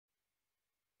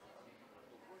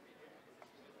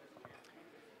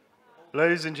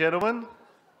Ladies and gentlemen,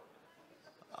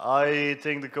 I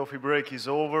think the coffee break is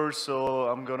over, so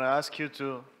I'm going to ask you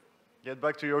to get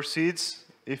back to your seats,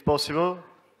 if possible.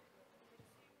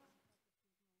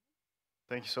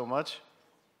 Thank you so much.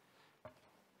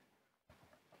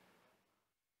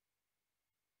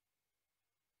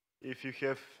 If you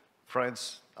have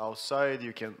friends outside,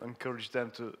 you can encourage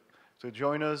them to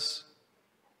join us.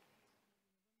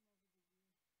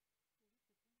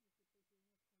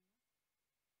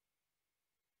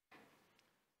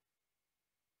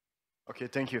 Okay,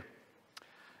 thank you.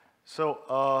 So,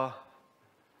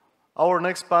 our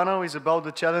next panel is about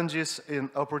the challenges and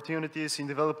opportunities in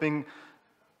developing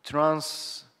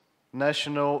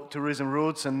transnational tourism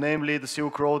routes, and namely the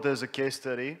Silk Road as a case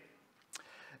study.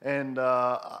 And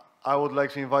I would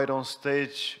like to invite on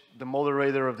stage the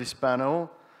moderator of this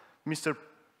panel, Mr.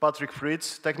 Patrick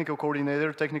Fritz, Technical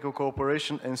Coordinator, Technical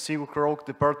Cooperation and Silk Road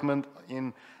Department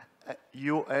in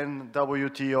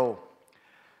UNWTO.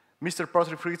 Mr.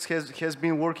 Patrick Fritz has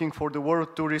been working for the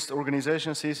World Tourist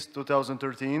Organization since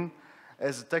 2013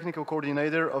 as the Technical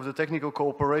Coordinator of the Technical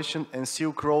Cooperation and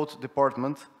Silk Road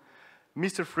Department.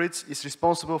 Mr. Fritz is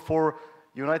responsible for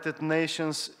United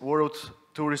Nations World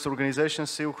Tourist Organization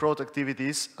Silk Road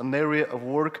activities, an area of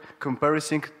work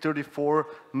comprising 34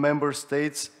 member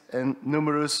states and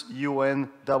numerous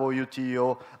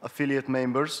UNWTO affiliate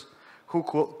members who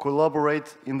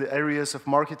collaborate in the areas of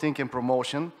marketing and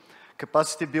promotion,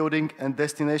 capacity building and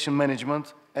destination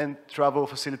management, and travel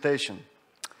facilitation.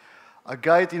 A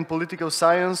guide in political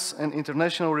science and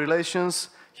international relations,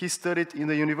 he studied in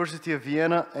the University of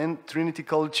Vienna and Trinity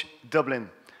College,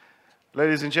 Dublin.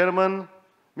 Ladies and gentlemen,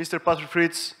 Mr. Patrick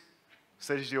Fritz,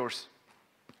 stage is yours.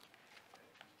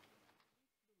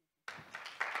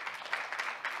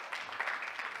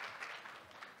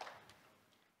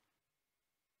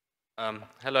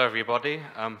 Hello, everybody.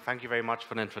 Thank you very much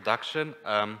for the introduction.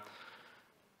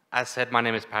 As said, my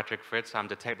name is Patrick Fritz. I'm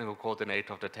the Technical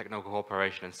Coordinator of the Technical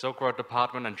Cooperation and Silk Road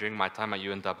Department, and during my time at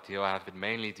UNWTO, I have been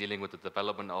mainly dealing with the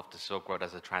development of the Silk Road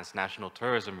as a transnational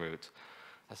tourism route.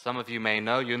 As some of you may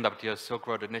know, UNWTO's Silk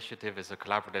Road Initiative is a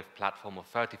collaborative platform of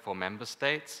 34 member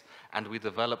states, and we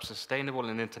develop sustainable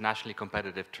and internationally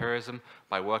competitive tourism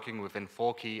by working within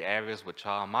 4 key areas, which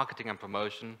are marketing and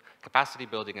promotion, capacity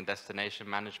building and destination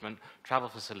management, travel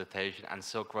facilitation, and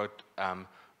Silk Road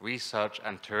research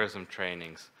and tourism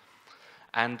trainings.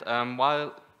 And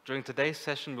while during today's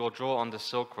session we'll draw on the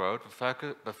Silk Road,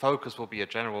 the focus will be a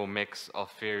general mix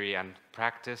of theory and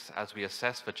practice as we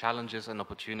assess the challenges and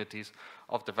opportunities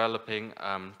of developing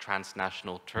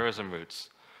transnational tourism routes.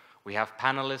 We have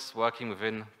panelists working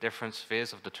within different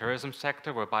spheres of the tourism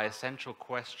sector, whereby a central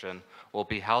question will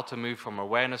be how to move from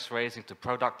awareness raising to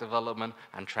product development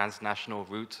and transnational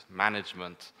route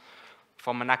management.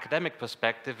 From an academic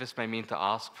perspective, this may mean to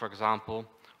ask, for example,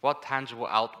 what tangible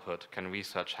output can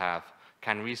research have?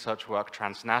 Can research work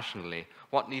transnationally?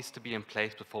 What needs to be in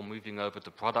place before moving over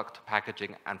to product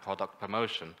packaging and product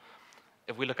promotion?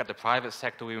 If we look at the private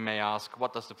sector, we may ask,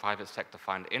 what does the private sector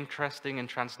find interesting in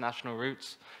transnational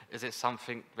routes? Is it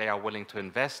something they are willing to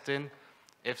invest in?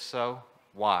 If so,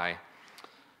 why?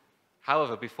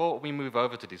 However, before we move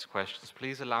over to these questions,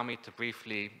 please allow me to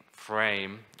briefly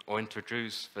frame or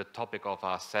introduce the topic of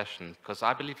our session, because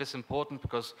I believe it's important,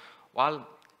 because while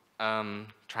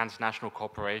transnational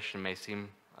cooperation may seem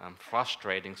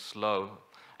frustrating, slow,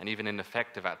 and even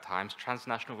ineffective at times,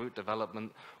 transnational route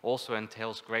development also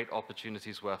entails great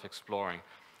opportunities worth exploring.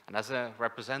 And as a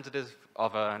representative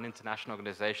of an international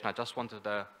organization, I just wanted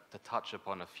to touch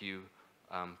upon a few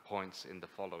points in the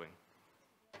following.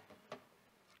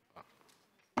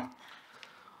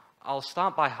 I'll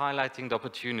start by highlighting the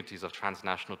opportunities of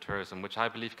transnational tourism, which I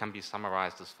believe can be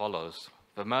summarized as follows.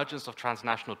 The emergence of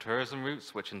transnational tourism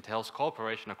routes, which entails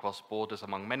cooperation across borders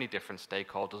among many different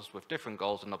stakeholders with different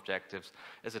goals and objectives,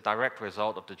 is a direct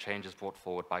result of the changes brought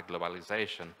forward by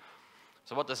globalization.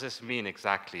 So what does this mean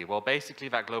exactly? Well, basically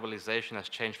that globalization has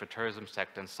changed the tourism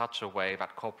sector in such a way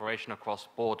that cooperation across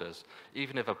borders,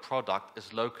 even if a product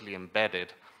is locally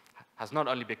embedded, has not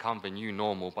only become the new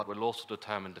normal, but will also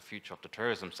determine the future of the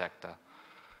tourism sector.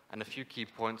 And a few key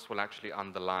points will actually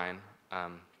underline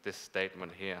this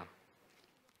statement here.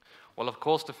 Well, of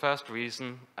course, the first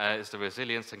reason is the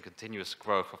resilience and continuous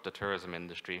growth of the tourism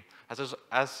industry. As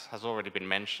has already been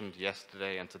mentioned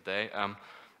yesterday and today,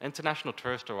 international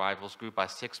tourist arrivals grew by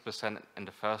 6% in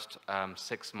the first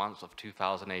 6 months of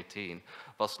 2018,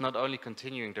 thus not only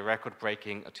continuing the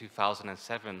record-breaking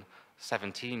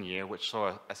 2017 year, which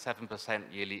saw a 7%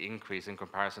 yearly increase in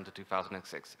comparison to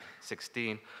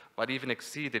 2016, but even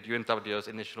exceeded UNWTO's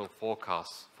initial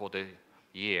forecasts for the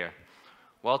year.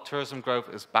 While tourism growth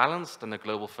is balanced and a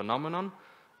global phenomenon,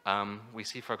 we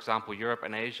see, for example, Europe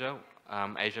and Asia,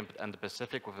 Asia and the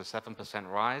Pacific with a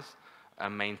 7% rise,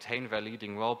 maintain their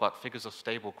leading role, but figures of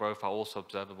stable growth are also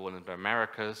observable in the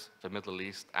Americas, the Middle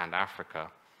East, and Africa.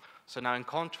 So now, in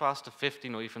contrast to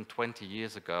 15 or even 20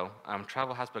 years ago,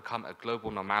 travel has become a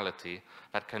global normality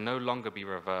that can no longer be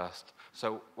reversed.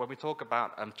 So when we talk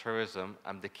about tourism,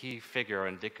 the key figure or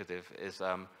indicative is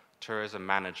tourism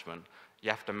management. You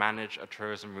have to manage a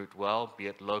tourism route well, be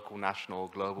it local, national, or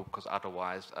global, because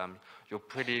otherwise you'll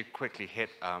pretty quickly hit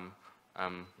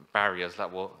barriers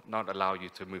that will not allow you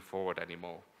to move forward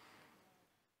anymore.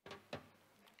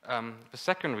 The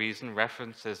second reason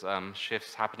references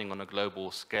shifts happening on a global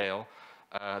scale,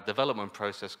 development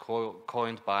process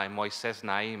coined by Moises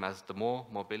Naim as the more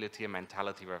mobility and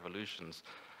mentality revolutions.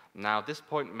 Now, this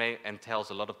point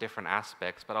entails a lot of different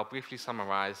aspects, but I'll briefly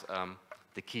summarize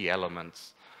the key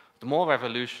elements. The more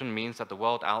revolution means that the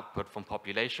world output from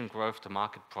population growth to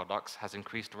market products has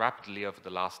increased rapidly over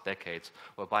the last decades,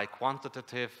 whereby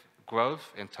quantitative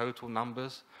growth in total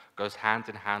numbers goes hand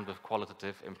in hand with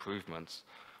qualitative improvements.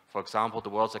 For example, the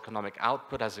world's economic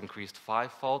output has increased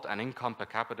fivefold, and income per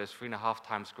capita is 3.5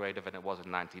 times greater than it was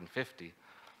in 1950.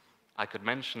 I could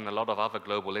mention a lot of other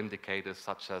global indicators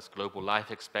such as global life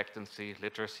expectancy,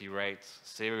 literacy rates,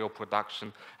 cereal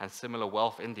production, and similar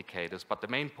wealth indicators, but the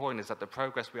main point is that the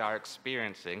progress we are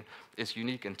experiencing is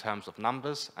unique in terms of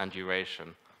numbers and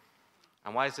duration.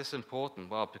 And why is this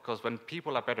important? Well, because when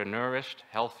people are better nourished,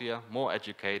 healthier, more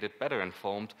educated, better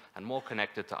informed, and more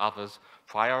connected to others,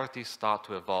 priorities start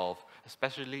to evolve,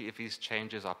 especially if these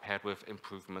changes are paired with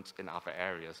improvements in other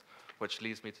areas, which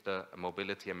leads me to the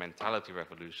mobility and mentality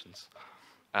revolutions.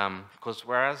 Because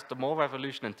whereas the more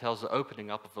revolution entails the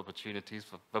opening up of opportunities,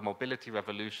 the mobility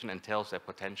revolution entails their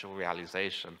potential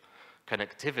realization.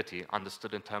 Connectivity,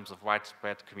 understood in terms of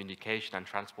widespread communication and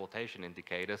transportation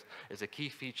indicators, is a key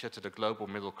feature to the global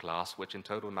middle class, which in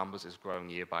total numbers is growing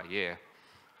year by year.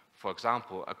 For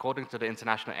example, according to the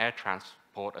International Air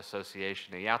Transport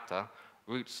Association, IATA,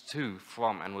 routes to,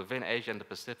 from, and within Asia and the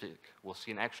Pacific will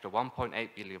see an extra 1.8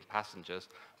 billion passengers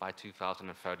by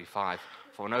 2035,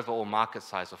 for an overall market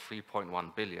size of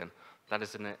 3.1 billion. That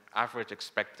is an average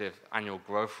expected annual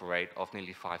growth rate of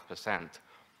nearly 5%.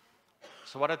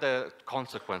 So what are the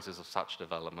consequences of such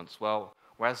developments? Well,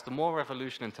 whereas the more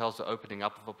revolution entails the opening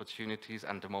up of opportunities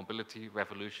and the mobility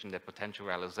revolution, their potential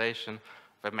realization,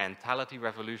 the mentality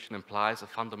revolution implies a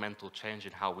fundamental change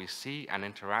in how we see and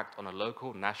interact on a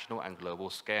local, national, and global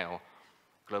scale.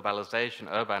 Globalization,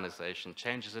 urbanization,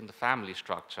 changes in the family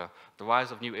structure, the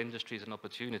rise of new industries and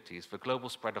opportunities, the global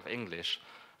spread of English.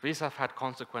 These have had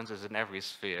consequences in every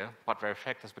sphere, but their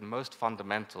effect has been most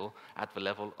fundamental at the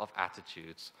level of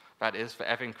attitudes. That is, the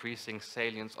ever-increasing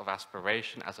salience of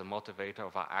aspiration as a motivator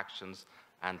of our actions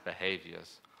and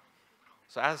behaviors.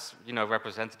 So as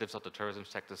representatives of the tourism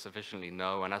sector sufficiently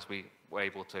know, and as we were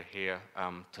able to hear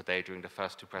today during the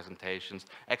first two presentations,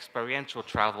 experiential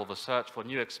travel, the search for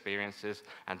new experiences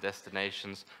and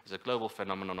destinations, is a global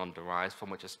phenomenon on the rise, from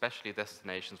which especially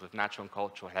destinations with natural and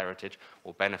cultural heritage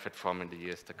will benefit from in the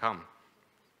years to come.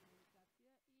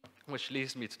 Which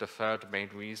leads me to the third main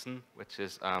reason, which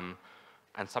is, and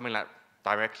something that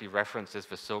directly references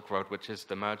the Silk Road, which is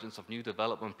the emergence of new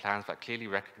development plans that clearly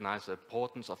recognize the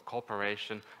importance of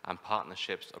cooperation and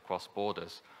partnerships across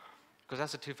borders. Because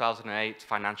as the 2008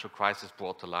 financial crisis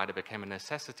brought to light, it became a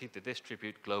necessity to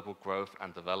distribute global growth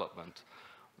and development.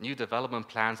 New development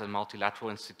plans and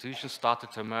multilateral institutions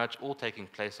started to emerge, all taking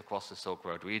place across the Silk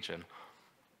Road region.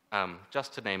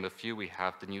 Just to name a few, we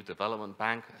have the New Development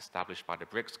Bank, established by the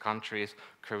BRICS countries,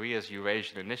 Korea's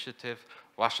Eurasian Initiative,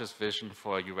 Russia's vision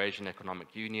for a Eurasian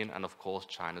Economic Union, and of course,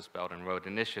 China's Belt and Road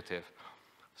Initiative.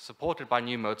 Supported by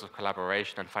new modes of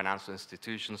collaboration and financial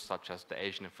institutions such as the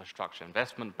Asian Infrastructure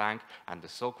Investment Bank and the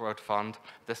Silk Road Fund,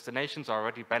 destinations are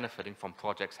already benefiting from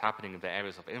projects happening in the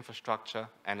areas of infrastructure,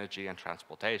 energy, and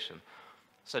transportation.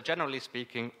 So generally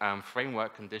speaking,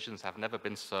 framework conditions have never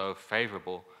been so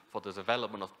favorable for the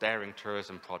development of daring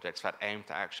tourism projects that aim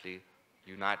to actually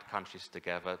unite countries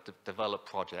together to develop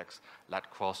projects that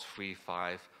cross 3,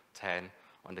 5, 10,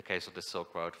 or in the case of the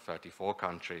Silk Road, 34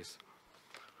 countries.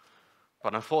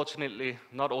 But unfortunately,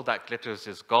 not all that glitters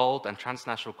is gold, and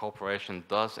transnational cooperation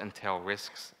does entail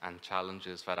risks and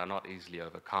challenges that are not easily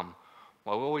overcome.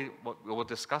 Well, we will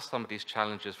discuss some of these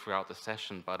challenges throughout the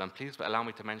session, but please allow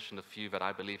me to mention a few that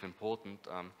I believe important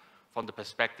from the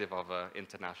perspective of an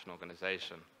international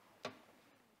organization.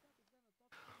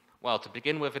 Well, to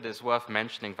begin with, it is worth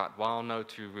mentioning that while no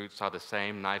two routes are the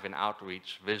same, neither in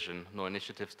outreach, vision, nor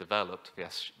initiatives developed,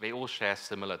 they all share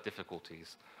similar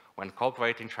difficulties. When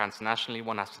cooperating transnationally,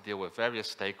 one has to deal with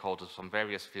various stakeholders from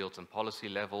various fields and policy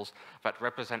levels that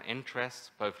represent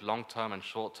interests, both long-term and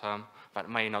short-term, that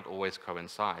may not always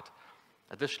coincide.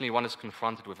 Additionally, one is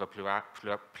confronted with a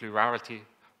plurality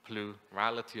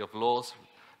of laws,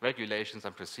 regulations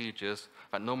and procedures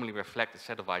that normally reflect a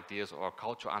set of ideas or a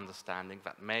cultural understanding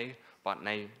that may, but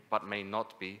may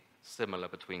not be similar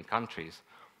between countries.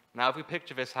 Now, if we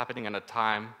picture this happening at a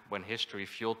time when history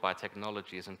fueled by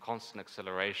technology is in constant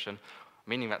acceleration,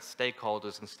 meaning that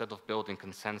stakeholders, instead of building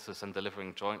consensus and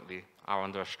delivering jointly, are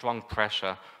under a strong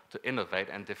pressure to innovate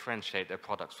and differentiate their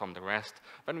products from the rest,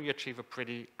 then we achieve a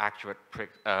pretty accurate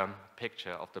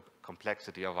picture of the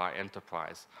complexity of our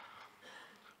enterprise.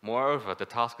 Moreover, the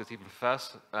task is even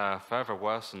further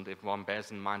worsened if one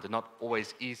bears in mind the not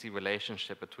always easy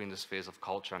relationship between the spheres of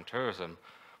culture and tourism.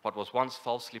 What was once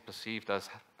falsely perceived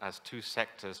as two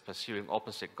sectors pursuing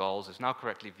opposite goals is now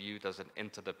correctly viewed as an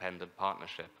interdependent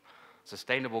partnership.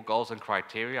 Sustainable goals and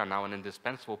criteria are now an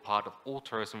indispensable part of all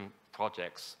tourism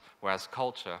projects, whereas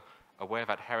culture, aware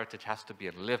that heritage has to be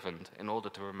enlivened in order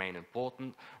to remain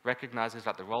important, recognizes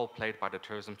that the role played by the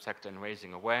tourism sector in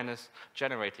raising awareness,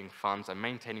 generating funds, and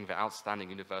maintaining the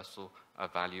outstanding universal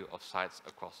value of sites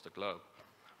across the globe.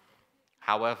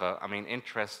 However, I mean,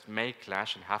 interests may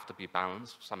clash and have to be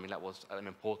balanced, something that was an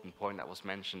important point that was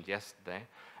mentioned yesterday,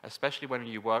 especially when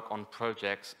you work on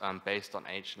projects based on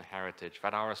ancient heritage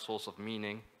that are a source of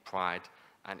meaning, pride,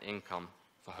 and income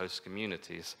for host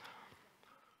communities.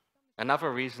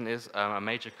 Another reason is, a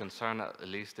major concern at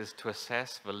least, is to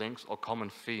assess the links or common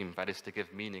theme that is to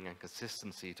give meaning and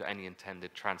consistency to any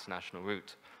intended transnational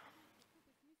route.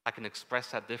 I can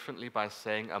express that differently by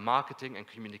saying a marketing and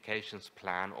communications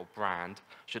plan or brand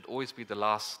should always be the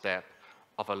last step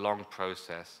of a long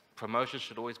process. Promotion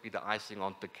should always be the icing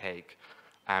on the cake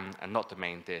and not the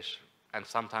main dish. And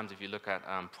sometimes if you look at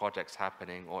projects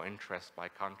happening or interest by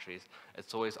countries,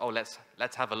 it's always, oh,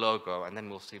 let's have a logo and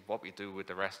then we'll see what we do with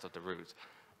the rest of the route.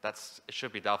 It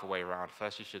should be the other way around.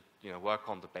 First you should work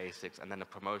on the basics, and then a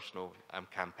promotional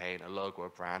campaign, a logo, a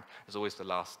brand is always the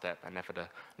last step and never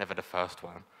the first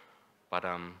one. But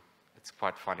it's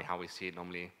quite funny how we see it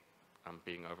normally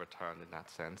being overturned in that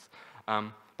sense.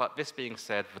 But this being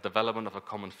said, the development of a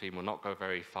common theme will not go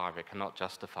very far. It cannot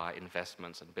justify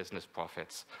investments and business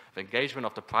profits. The engagement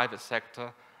of the private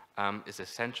sector is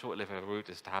essential if a route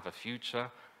is to have a future.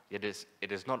 It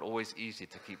is not always easy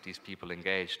to keep these people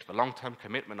engaged. The long-term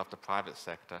commitment of the private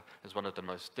sector is one of the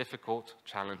most difficult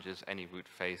challenges any route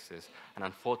faces. And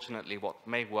unfortunately, what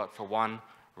may work for one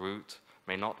route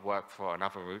may not work for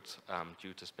another route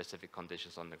due to specific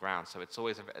conditions on the ground. So it's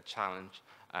always a challenge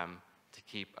to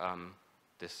keep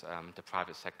the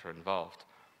private sector involved.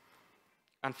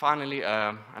 And finally,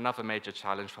 another major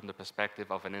challenge from the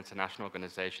perspective of an international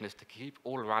organization is to keep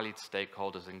all rallied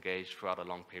stakeholders engaged throughout a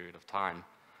long period of time.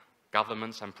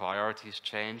 Governments and priorities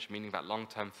change, meaning that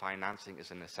long-term financing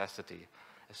is a necessity,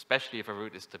 especially if a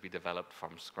route is to be developed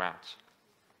from scratch.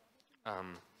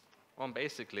 Well,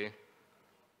 basically,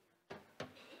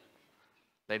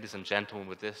 ladies and gentlemen,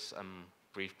 with this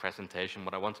brief presentation,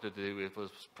 what I wanted to do was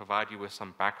provide you with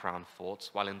some background thoughts,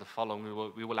 while in the following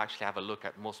we will actually have a look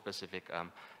at more specific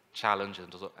challenges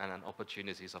and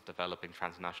opportunities of developing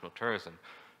transnational tourism.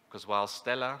 Because while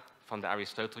Stella from the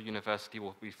Aristotle University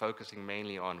will be focusing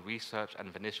mainly on research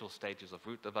and the initial stages of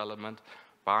route development,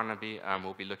 Barnaby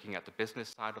will be looking at the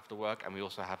business side of the work, and we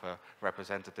also have a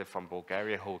representative from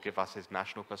Bulgaria who will give us his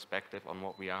national perspective on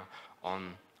what we are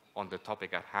on the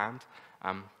topic at hand.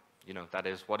 That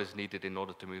is what is needed in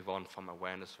order to move on from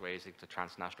awareness raising to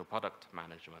transnational product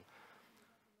management.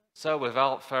 So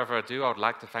without further ado, I would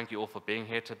like to thank you all for being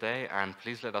here today, and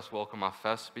please let us welcome our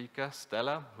first speaker,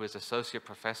 Stella, who is Associate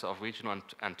Professor of Regional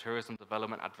and Tourism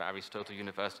Development at the Aristotle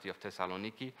University of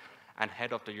Thessaloniki and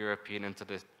Head of the European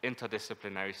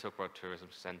Interdisciplinary Silk Road Tourism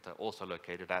Center, also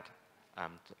located at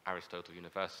Aristotle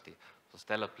University. So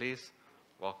Stella, please,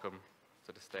 welcome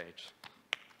to the stage.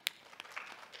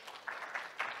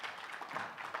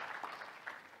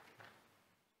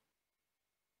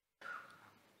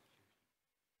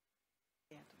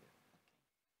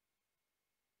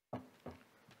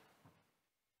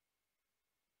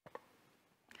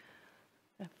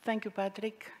 Thank you,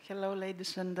 Patrick. Hello,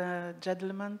 ladies and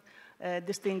gentlemen.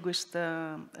 Distinguished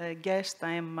guests,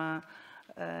 I am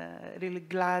really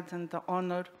glad and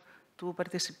honored to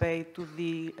participate to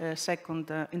the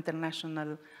second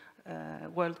International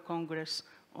World Congress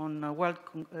on World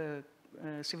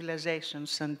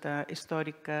Civilizations and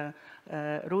Historic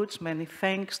Routes. Many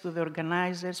thanks to the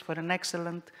organizers for an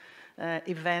excellent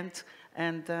event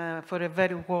and for a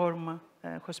very warm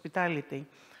hospitality.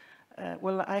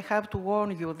 Well, I have to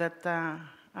warn you that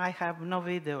I have no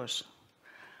videos.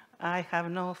 I have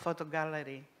no photo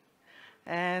gallery.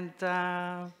 And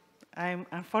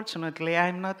unfortunately,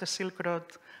 I'm not a Silk Road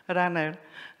runner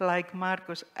like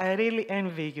Marcus. I really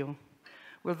envy you.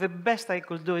 Well, the best I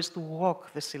could do is to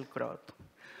walk the Silk Road.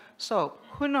 So,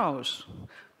 who knows?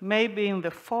 Maybe in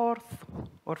the 4th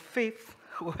or 5th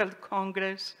World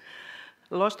Congress,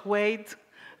 lost weight,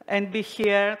 and be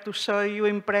here to show you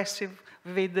impressive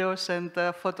videos and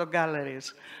photo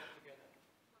galleries.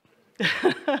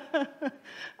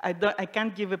 I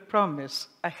can't give a promise.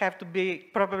 I have to be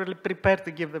properly prepared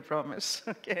to give the promise,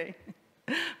 okay?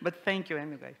 But thank you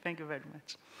anyway. Thank you very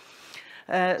much.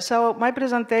 So my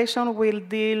presentation will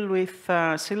deal with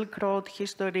Silk Road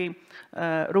history,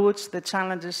 routes, the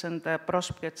challenges and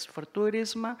prospects for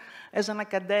tourism. As an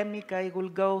academic, I will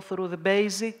go through the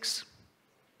basics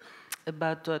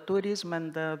about tourism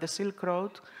and the Silk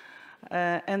Road.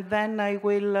 And then I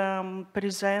will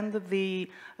present the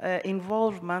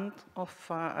involvement of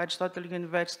Aristotle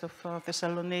University of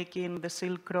Thessaloniki in the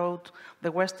Silk Road,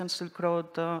 the Western Silk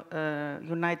Road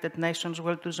United Nations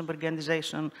World Tourism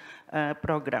Organization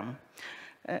program.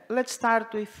 Let's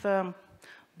start with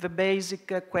the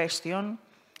basic question.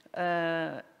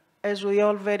 As we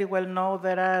all very well know,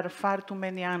 there are far too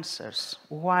many answers.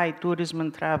 Why tourism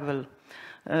and travel?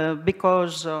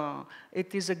 Because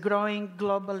it is a growing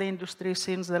global industry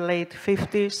since the late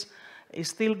 50s, is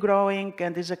still growing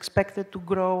and is expected to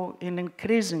grow in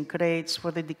increasing rates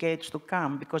for the decades to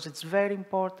come, because it's very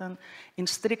important in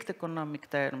strict economic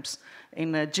terms,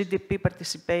 in GDP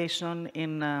participation,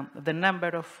 in the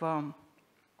number of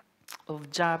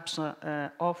jobs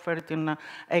offered in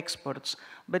exports.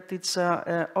 But it's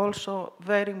also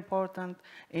very important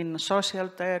in social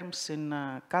terms, in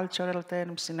cultural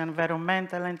terms, in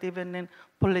environmental, and even in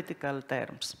political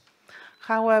terms.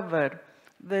 However,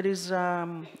 there is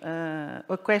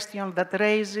a question that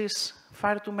raises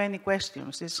far too many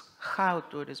questions, is how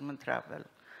tourism and travel.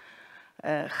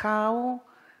 How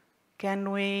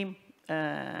can we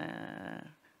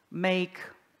make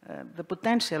the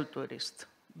potential tourist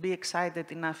be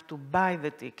excited enough to buy the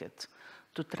ticket,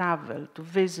 to travel, to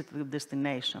visit the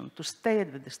destination, to stay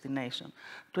at the destination,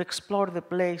 to explore the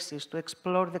places, to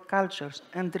explore the cultures,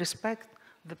 and respect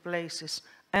the places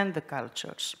and the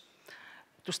cultures,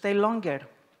 to stay longer,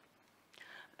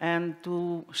 and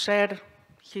to share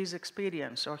his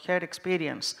experience or her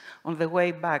experience on the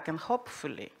way back, and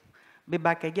hopefully be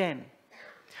back again.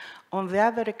 On the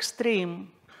other extreme,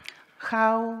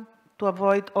 how to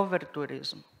avoid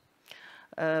over-tourism.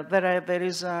 There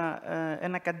is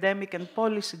an academic and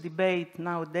policy debate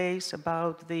nowadays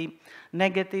about the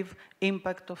negative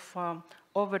impact of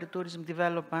over-tourism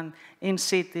development in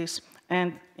cities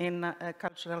and in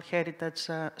cultural heritage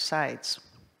sites.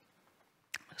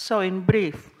 So in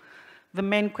brief, the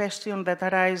main question that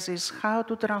arises is how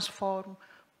to transform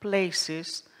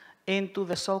places into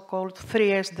the so-called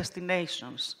 3S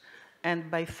destinations. And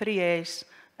by 3S,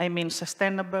 I mean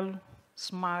sustainable,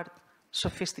 smart,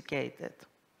 sophisticated.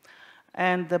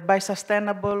 And by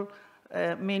sustainable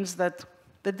means that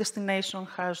the destination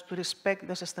has to respect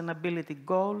the sustainability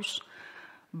goals.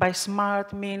 By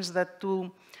smart means that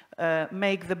to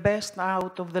make the best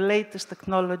out of the latest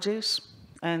technologies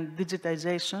and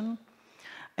digitization.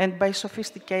 And by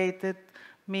sophisticated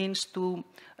means to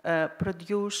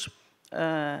produce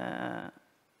a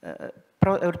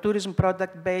tourism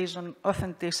product based on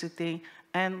authenticity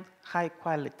and high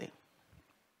quality.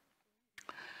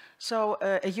 So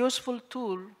a useful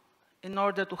tool in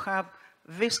order to have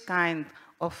this kind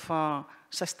of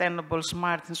sustainable,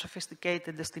 smart, and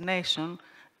sophisticated destination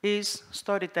is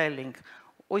storytelling.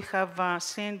 We have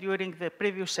seen during the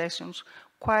previous sessions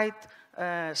quite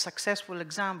successful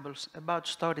examples about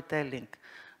storytelling.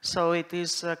 So it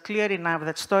is clear enough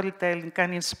that storytelling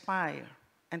can inspire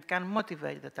and can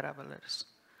motivate the travelers.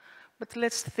 But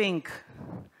let's think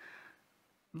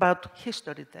about his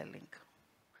storytelling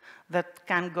that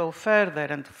can go further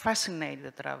and fascinate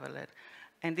the traveler,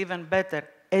 and even better,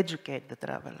 educate the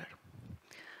traveler.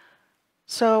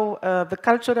 So the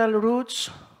cultural roots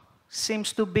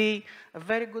seems to be a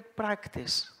very good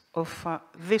practice of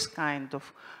this kind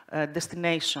of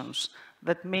destinations.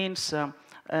 That means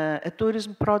a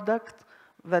tourism product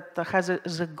that has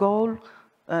as a goal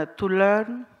to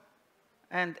learn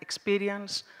and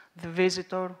experience the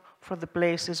visitor for the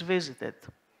places visited.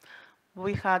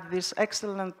 We had these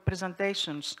excellent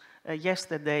presentations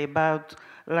yesterday about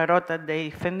La Rota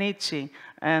dei Fenici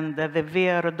and the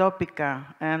Via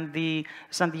Rodopica and the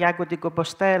Santiago de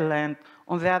Compostela, and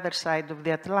on the other side of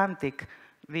the Atlantic,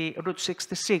 the Route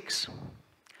 66.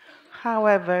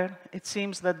 However, it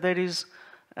seems that there is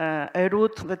a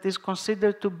route that is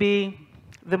considered to be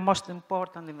the most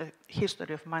important in the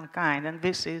history of mankind, and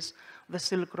this is the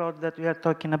Silk Road that we are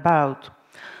talking about.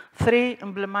 Three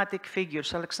emblematic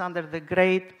figures: Alexander the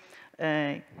Great,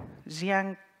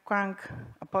 Xianquang,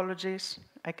 apologies,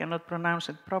 I cannot pronounce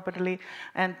it properly,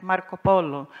 and Marco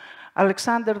Polo.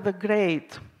 Alexander the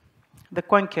Great, the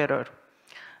conqueror,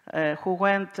 who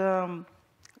went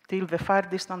till the far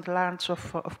distant lands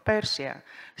of Persia,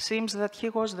 seems that he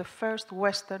was the first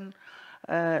Western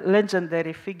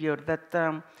legendary figure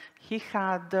that he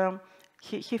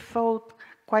thought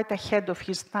quite ahead of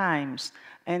his times,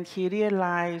 and he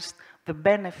realized the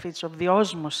benefits of the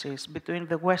osmosis between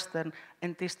the Western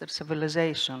and Eastern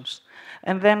civilizations.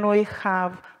 And then we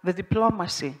have the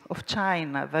diplomacy of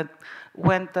China that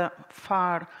went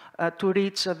far to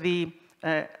reach the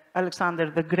Alexander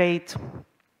the Great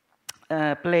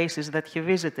places that he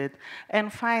visited.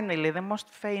 And finally, the most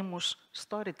famous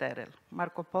storyteller,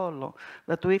 Marco Polo,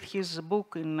 that with his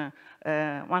book in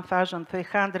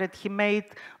 1300, he made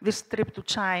this trip to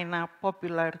China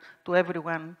popular to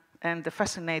everyone and a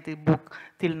fascinating book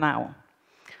till now.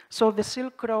 So the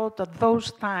Silk Road at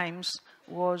those times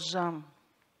was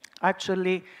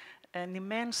actually an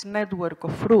immense network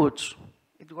of routes.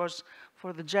 It was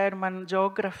for the German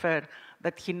geographer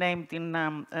that he named in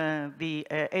the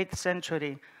 8th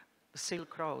century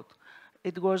Silk Road.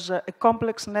 It was a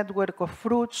complex network of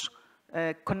routes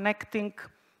connecting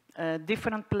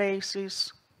different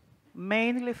places,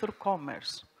 mainly through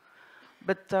commerce.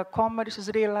 But commerce is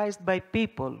realized by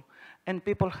people, and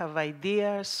people have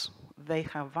ideas, they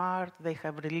have art, they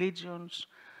have religions.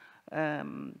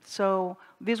 So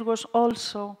this was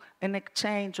also an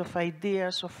exchange of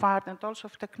ideas, of art, and also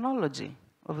of technology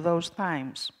of those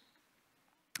times,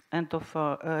 and of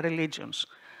religions.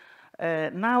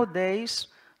 Nowadays,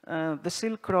 the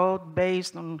Silk Road,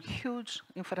 based on huge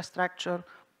infrastructure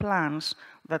plans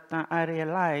that are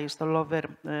realized all over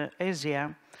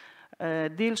Asia,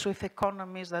 deals with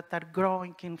economies that are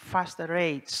growing in faster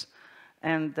rates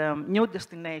and new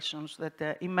destinations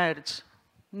that emerge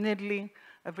nearly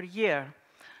every year,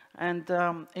 and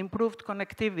improved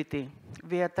connectivity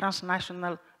via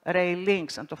transnational rail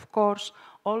links. And of course,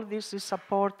 all this is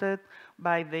supported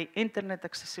by the internet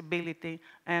accessibility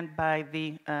and by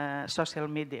the social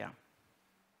media.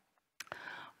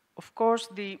 Of course,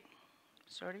 the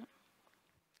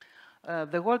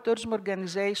World Tourism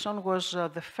Organization was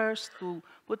the first to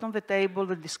put on the table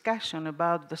the discussion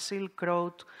about the Silk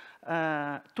Road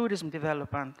tourism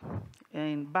development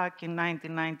back in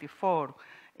 1994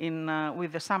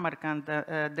 with the Samarkand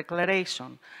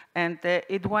Declaration. And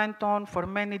it went on for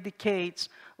many decades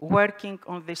working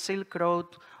on the Silk Road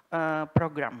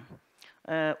program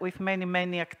with many,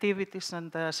 many activities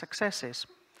and successes.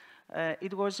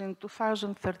 It was in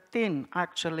 2013,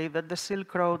 actually, that the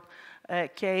Silk Road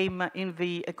came in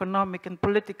the economic and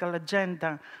political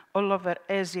agenda all over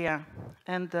Asia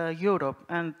and Europe.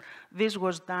 And this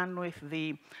was done with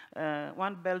the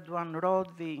One Belt, One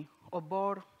Road, the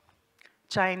OBOR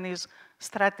Chinese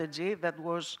strategy that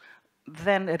was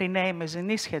then renamed as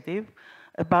initiative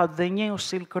about the new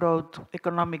Silk Road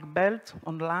economic belt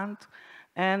on land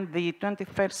and the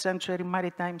 21st century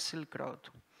maritime Silk Road.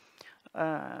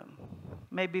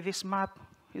 Maybe this map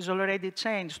is already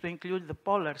changed to include the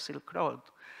polar Silk Road.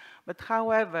 But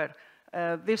however,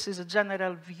 this is a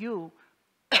general view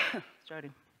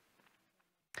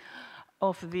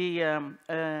of the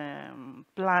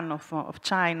plan of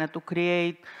China to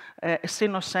create a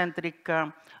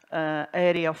Sinocentric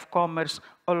area of commerce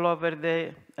all over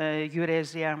the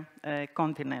Eurasia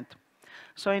continent.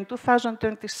 So in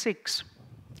 2026,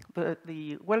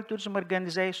 the World Tourism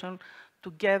Organization,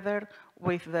 together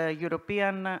with the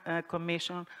European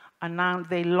Commission, announced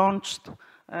they launched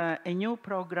a new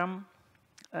program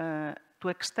to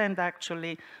extend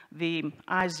actually the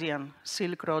Asian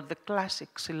Silk Road, the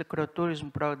classic Silk Road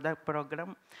tourism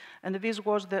program, and this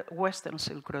was the Western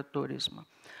Silk Road tourism.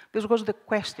 This was the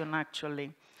question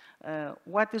actually,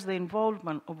 what is the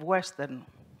involvement of Western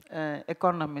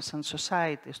economies and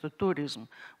societies to tourism?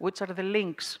 Which are the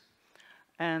links?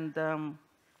 And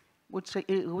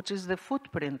which is the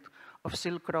footprint of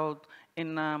Silk Road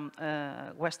in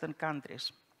Western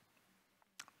countries.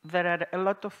 There are a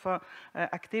lot of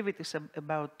activities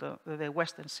about the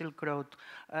Western Silk Road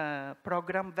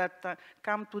program that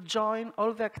come to join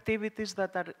all the activities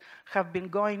that have been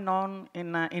going on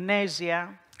in Asia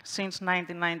since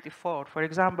 1994. For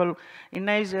example, in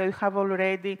Asia, you have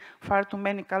already far too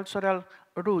many cultural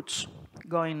routes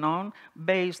going on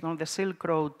based on the Silk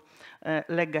Road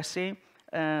legacy.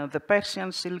 The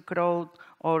Persian Silk Road,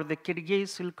 or the Kyrgyz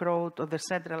Silk Road, or the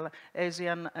Central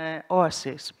Asian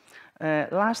Oasis.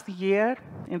 Last year,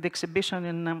 in the exhibition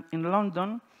in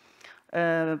London,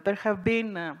 there have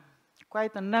been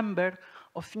quite a number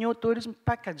of new tourism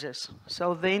packages.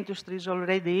 So the industry is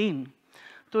already in.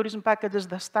 Tourism packages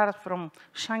that start from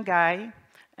Shanghai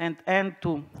and end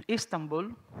to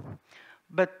Istanbul,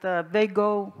 but they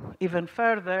go even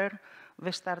further.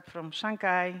 They start from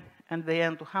Shanghai and they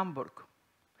end to Hamburg.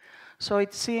 So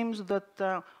it seems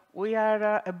that we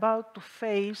are about to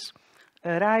face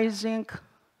a rising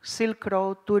Silk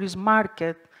Road tourism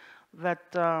market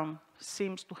that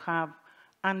seems to have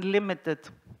unlimited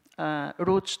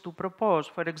routes to propose.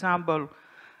 For example,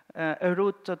 a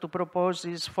route to propose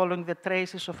is following the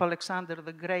traces of Alexander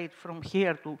the Great from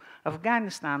here to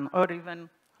Afghanistan, or even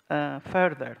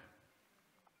further.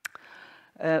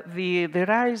 The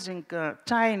rising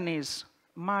Chinese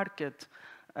market,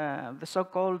 the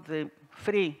so-called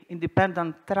free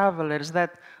independent travelers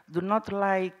that do not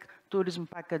like tourism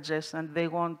packages and they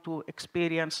want to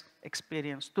experience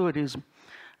tourism,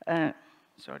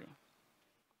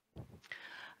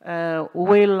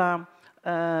 will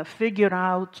figure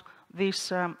out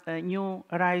this new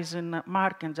rising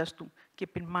market. Just to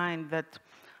keep in mind that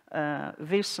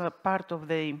this part of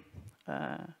the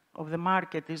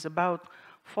market is about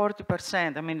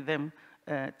 40%. I mean,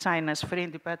 China's free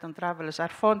independent travelers are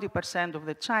 40% of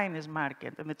the Chinese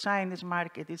market, and the Chinese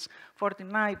market is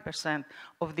 49%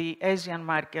 of the Asian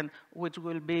market, which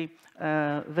will be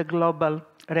the global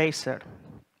racer.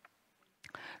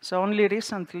 So only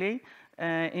recently,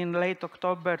 in late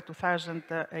October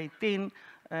 2018,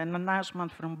 an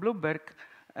announcement from Bloomberg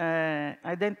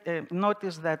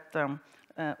noticed that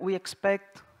we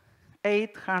expect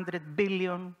 $800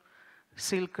 billion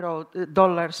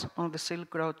dollars on the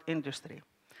Silk Road industry.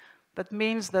 That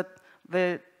means that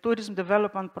the tourism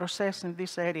development process in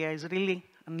this area is really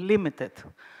unlimited.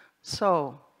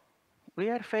 So we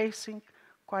are facing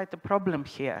quite a problem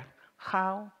here,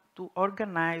 how to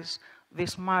organize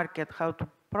this market, how to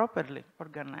properly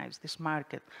organize this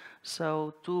market.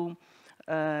 So to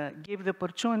give the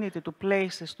opportunity to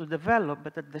places to develop,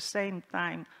 but at the same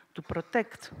time to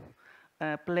protect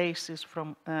places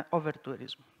from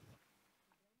over-tourism.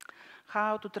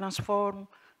 How to transform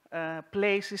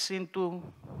places into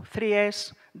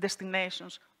 3S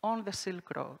destinations on the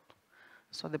Silk Road.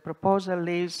 So the proposal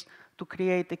is to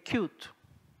create a CUTE,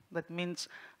 that means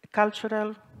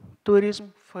cultural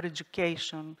tourism for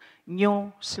education,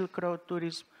 new Silk Road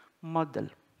tourism model.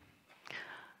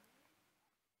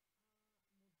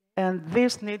 And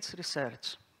this needs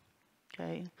research,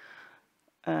 okay?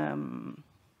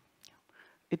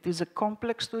 It is a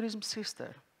complex tourism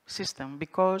system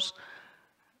because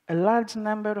a large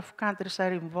number of countries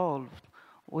are involved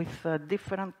with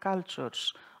different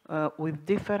cultures, with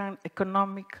different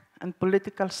economic and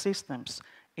political systems,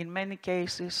 in many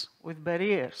cases with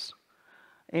barriers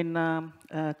in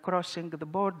crossing the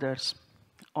borders,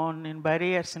 in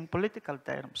barriers in political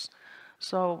terms.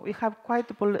 So we have quite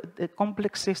a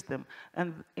complex system,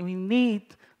 and we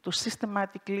need to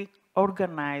systematically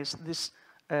organize this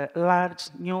large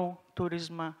new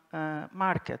tourism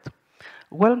market.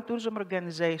 World Tourism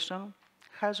Organization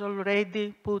has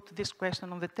already put this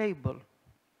question on the table,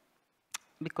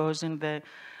 because in the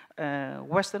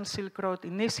Western Silk Road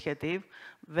Initiative,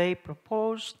 they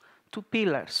proposed two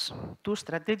pillars, two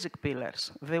strategic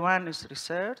pillars. The one is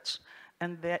research,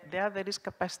 and the other is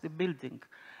capacity building.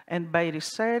 And by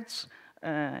research,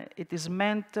 it is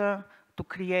meant to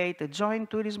create a joint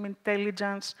tourism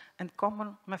intelligence and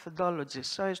common methodologies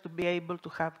so as to be able to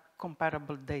have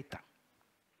comparable data.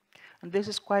 And this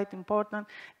is quite important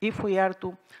if we are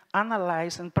to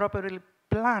analyze and properly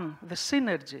plan the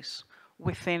synergies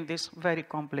within this very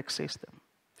complex system.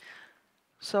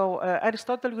 So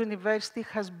Aristotle University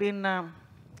has been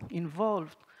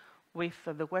involved with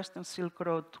the Western Silk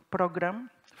Road program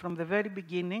from the very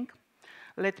beginning.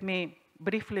 Let me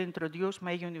briefly introduce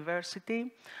my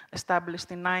university.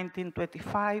 Established in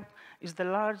 1925, is the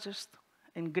largest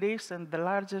in Greece and the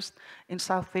largest in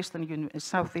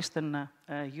southeastern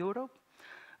Europe.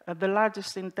 The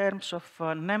largest in terms of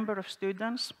number of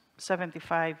students,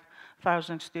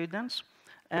 75,000 students,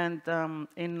 and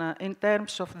in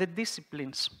terms of the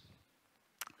disciplines.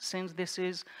 Since this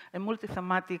is a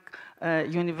multi-thematic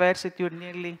university,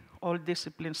 nearly all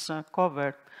disciplines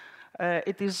covered.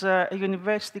 It is a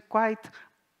university quite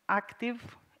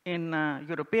active in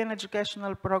European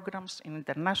educational programs, in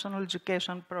international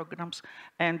education programs,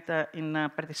 and in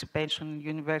participation in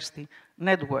university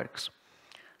networks.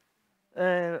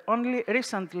 Only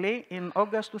recently, in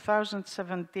August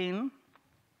 2017,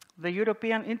 the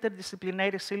European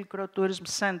Interdisciplinary Silk Road Tourism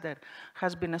Center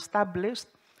has been established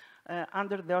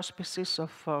under the auspices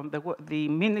of the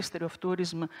Ministry of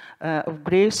Tourism of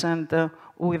Greece and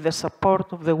with the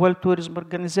support of the World Tourism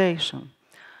Organization.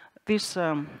 This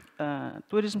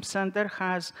tourism center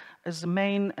has as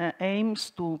main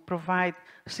aims to provide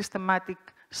systematic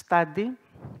study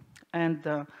and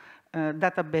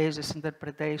databases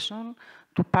interpretation,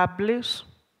 to publish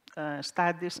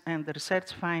studies and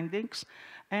research findings,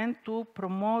 and to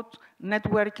promote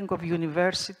networking of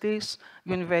universities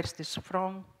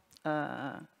from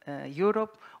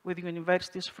Europe with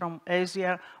universities from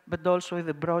Asia, but also with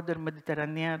the broader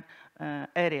Mediterranean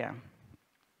area.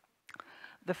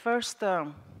 The first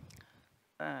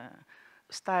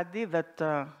study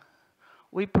that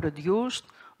we produced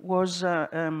was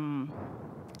a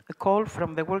call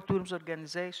from the World Tourism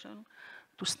Organization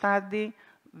to study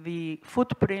the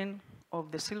footprint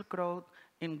of the Silk Road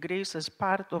in Greece as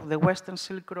part of the Western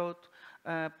Silk Road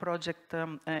project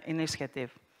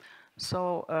initiative.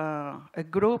 So a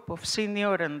group of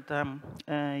senior and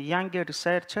younger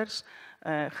researchers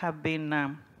have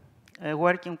been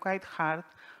working quite hard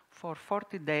for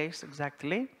 40 days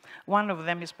exactly. One of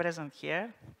them is present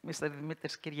here, Mr.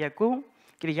 Dimitris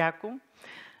Kyriakou,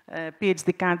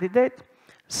 PhD candidate.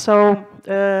 So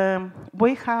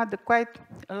we had quite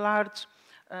a large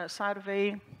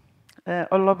survey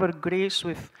all over Greece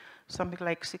with something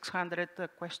like 600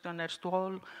 questionnaires to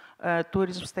all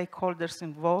tourism stakeholders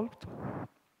involved.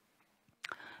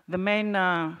 The main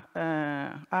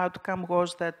outcome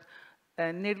was that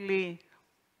nearly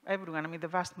everyone, I mean the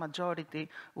vast majority,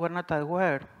 were not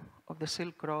aware of the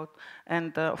Silk Road.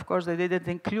 And of course, they didn't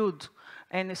include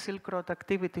any Silk Road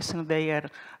activities in their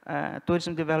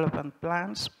tourism development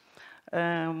plans.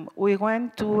 We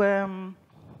went to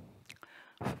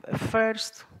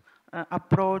first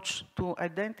approach to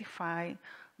identify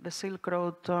the Silk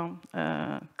Road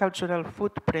cultural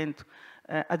footprint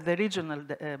at the regional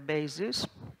basis,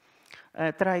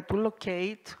 try to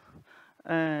locate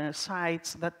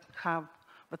sites that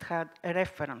had a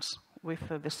reference with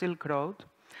the Silk Road.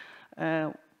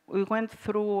 We went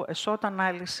through a SWOT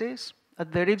analysis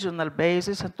at the regional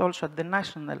basis and also at the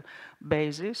national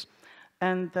basis.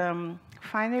 And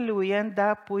finally, we end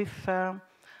up with a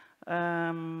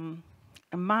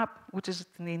map, which is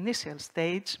in the initial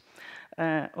stage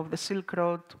of the Silk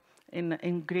Road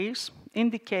in Greece,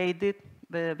 indicated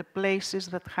the places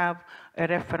that have a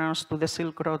reference to the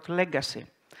Silk Road legacy.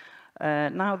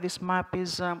 Now this map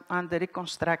is under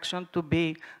reconstruction to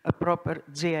be a proper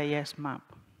GIS map.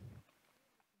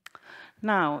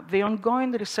 Now, the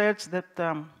ongoing research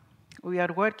that we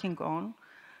are working on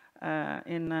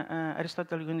in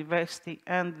Aristotle University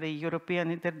and the European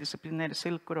Interdisciplinary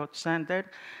Silk Road Center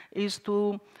is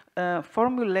to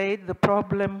formulate the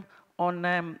problem on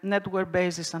network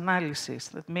basis analysis.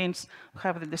 That means we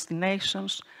have the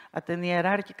destinations at an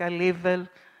hierarchical level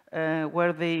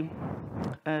where the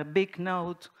big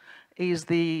node is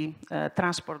the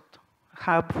transport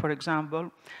hub, for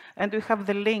example, and we have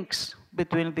the links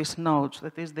between these nodes,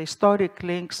 that is the historic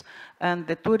links and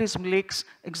the tourism links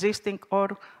existing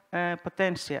or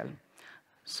potential.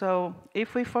 So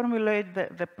if we formulate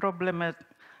the problem at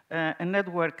a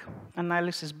network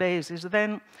analysis basis,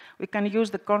 then we can use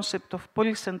the concept of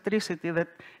polycentricity that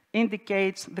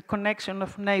indicates the connection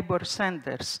of neighbor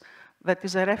centers. That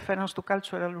is a reference to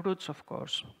cultural roots, of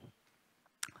course.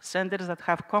 Centers that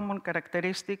have common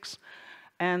characteristics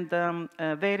and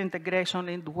their integration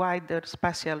in wider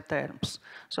spatial terms.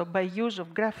 So by use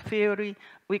of graph theory,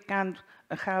 we can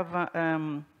have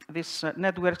these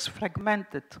networks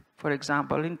fragmented, for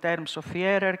example, in terms of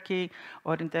hierarchy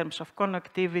or in terms of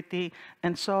connectivity,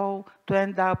 and so to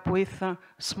end up with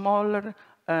smaller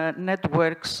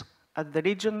networks at the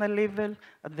regional level,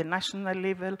 at the national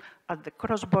level, at the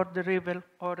cross-border level,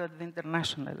 or at the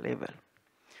international level.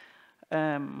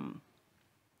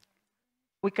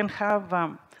 We can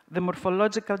have the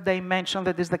morphological dimension,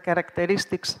 that is the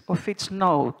characteristics of each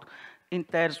node in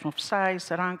terms of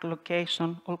size, rank,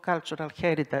 location, or cultural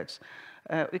heritage.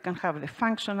 We can have the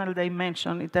functional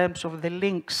dimension in terms of the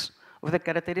links, of the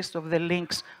characteristics of the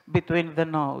links between the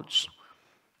nodes.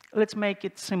 Let's make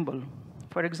it simple.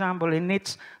 For example, in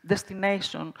each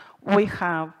destination, we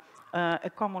have a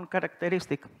common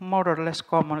characteristic, more or less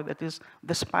common, that is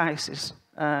the spices,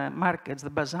 markets, the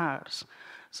bazaars.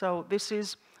 So this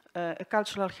is a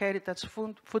cultural heritage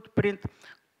footprint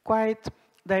quite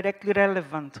directly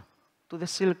relevant to the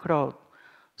Silk Road.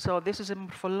 So this is a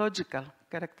morphological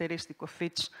characteristic of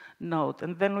each node.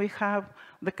 And then we have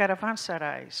the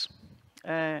caravanserais,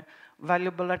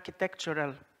 valuable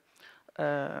architectural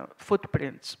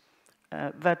footprints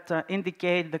that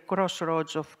indicate the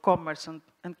crossroads of commerce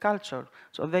and culture.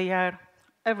 So they are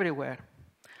everywhere.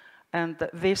 And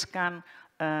this can,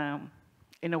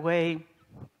 in a way,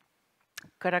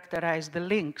 characterize the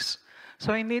links.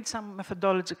 So we need some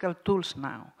methodological tools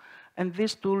now. And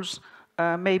these tools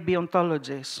may be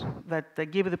ontologies that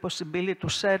give the possibility to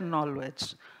share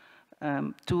knowledge,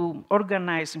 to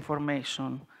organize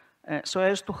information, so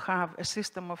as to have a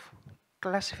system of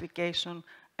classification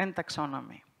and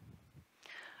taxonomy.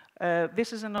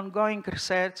 This is an ongoing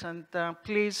research, and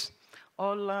please,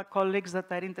 all colleagues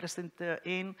that are interested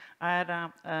in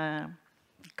are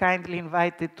kindly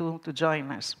invited to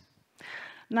join us.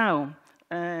 Now,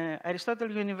 Aristotle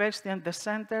University and the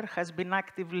Center has been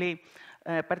actively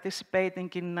participating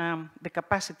in the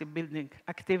capacity building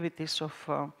activities of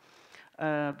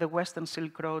the Western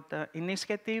Silk Road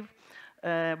Initiative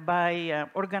by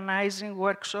organizing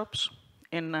workshops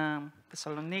in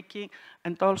Thessaloniki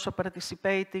and also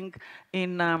participating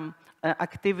in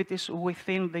activities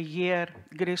within the year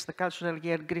Greece, the cultural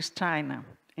year Greece-China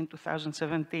in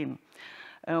 2017.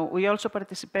 We also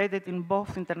participated in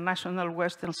both international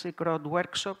Western Silk Road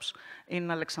workshops in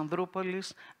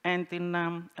Alexandroupolis and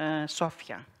in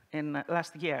Sofia in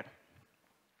last year.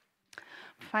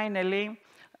 Finally,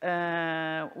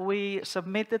 we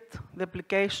submitted the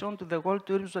application to the World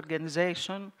Tourism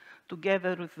Organization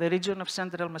together with the region of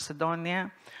Central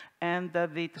Macedonia and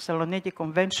the Thessaloniki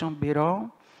Convention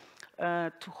Bureau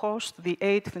to host the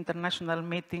 8th international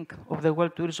meeting of the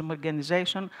World Tourism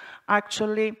Organization.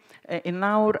 Actually, in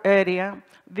our area,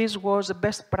 this was a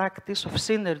best practice of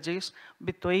synergies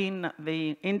between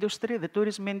the industry, the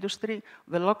tourism industry,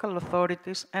 the local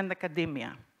authorities, and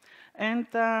academia. And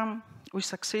we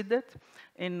succeeded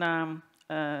in our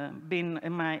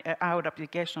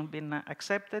application being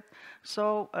accepted.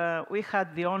 So we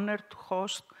had the honor to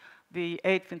host the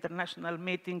 8th international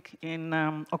meeting in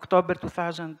October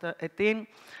 2018.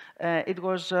 It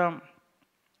was a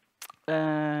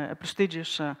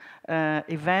prestigious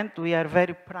event. We are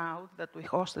very proud that we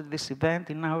hosted this event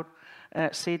in our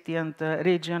city and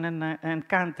region and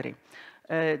country.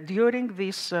 During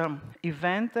this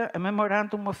event, a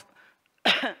memorandum of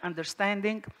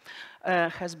understanding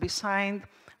has been signed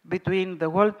between the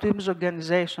World Tourism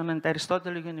Organization and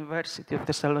Aristotle University of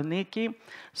Thessaloniki,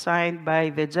 signed by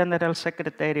the General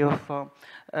Secretary of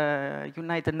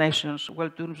United Nations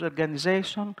World Tourism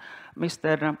Organization,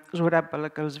 Mr. Zurab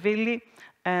Palakalsvili,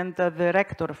 and the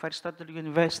Rector of Aristotle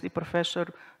University, Professor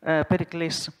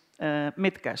Periklis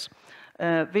Mitkas.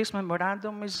 This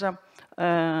memorandum is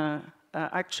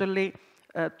actually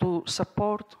to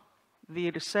support the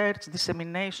research,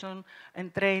 dissemination,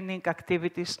 and training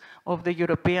activities of the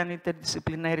European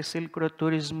Interdisciplinary Silk Road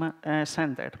Tourism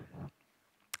Center.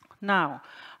 Now,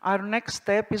 our next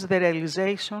step is the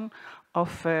realization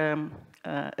of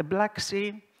a Black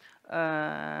Sea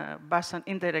Basin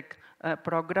Interreg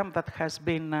program that has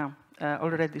been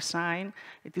already signed.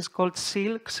 It is called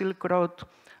Silk Road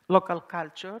Local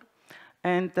Culture,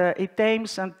 and it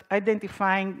aims at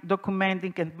identifying,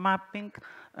 documenting, and mapping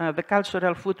the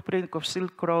cultural footprint of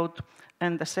Silk Road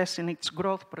and assessing its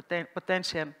growth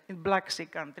potential in Black Sea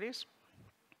countries,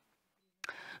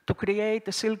 to create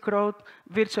a Silk Road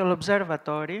virtual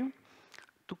observatory,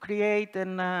 to create a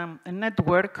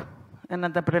network, an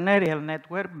entrepreneurial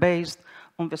network based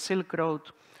on the Silk Road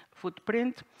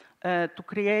footprint, to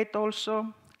create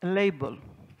also a label,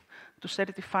 to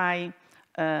certify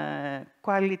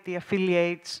quality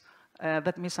affiliates,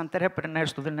 that means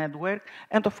entrepreneurs to the network,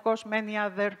 and of course many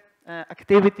other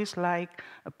activities like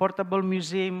a portable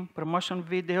museum, promotion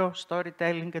video,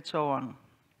 storytelling, and so on.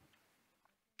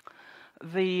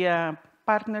 The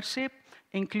partnership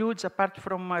includes, apart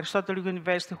from Aristotle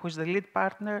University, who is the lead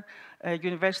partner,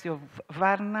 University of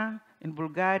Varna in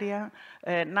Bulgaria,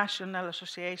 National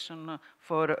Association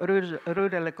for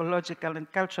Rural Ecological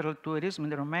and Cultural Tourism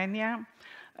in Romania,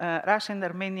 Russian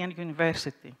Armenian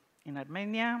University in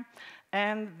Armenia,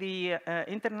 and the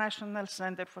International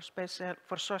Center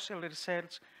for Social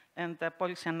Research and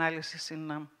Policy Analysis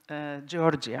in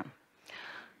Georgia.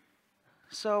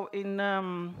 So in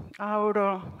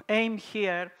our aim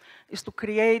here is to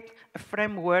create a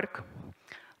framework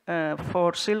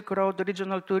for Silk Road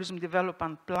regional tourism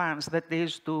development plans, that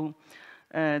is to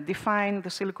define the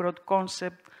Silk Road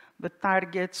concept, the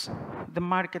targets, the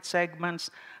market segments,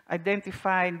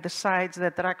 identify the sites, the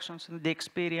attractions, and the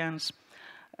experience,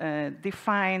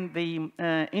 define the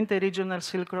interregional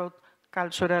Silk Road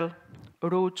cultural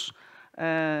routes,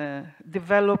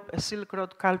 develop a Silk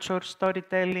Road culture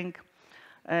storytelling,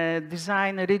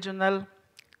 design a regional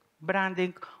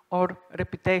branding or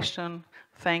reputation.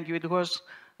 Thank you. It was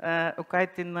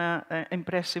quite an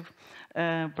impressive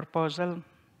proposal.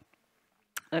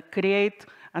 Create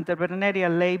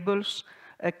entrepreneurial labels,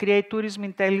 create tourism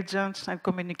intelligence and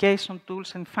communication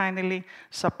tools, and finally,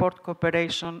 support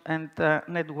cooperation and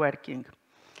networking.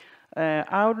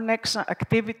 Our next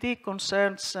activity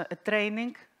concerns a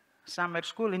training summer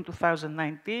school in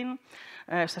 2019,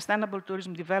 sustainable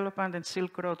tourism development and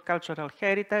Silk Road cultural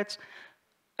heritage.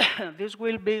 This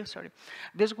will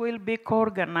be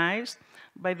co-organized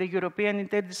by the European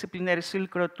Interdisciplinary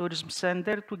Silk Road Tourism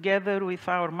Center together with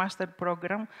our master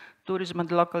program, Tourism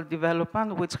and Local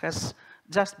Development, which has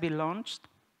just been launched,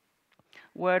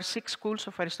 where 6 schools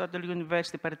of Aristotle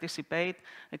University participate: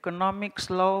 economics,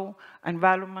 law,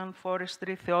 environment,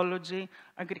 forestry, theology,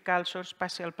 agriculture,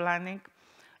 spatial planning,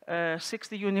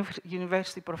 60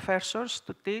 university professors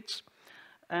to teach,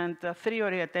 and 3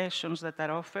 orientations that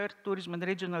are offered: tourism and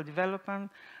regional development,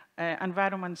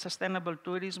 environment, sustainable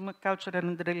tourism, cultural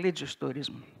and religious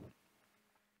tourism.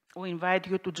 We invite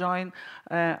you to join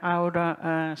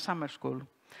our summer school.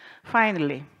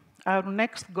 Finally, our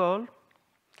next goal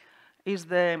is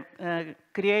the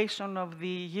creation of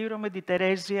the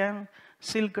Euro-Mediterranean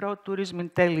Silk Road Tourism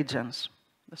Intelligence,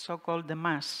 the so-called the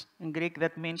MAS. In Greek,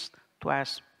 that means to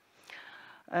us.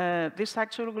 This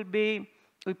actually will be,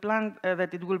 we plan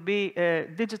that it will be a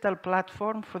digital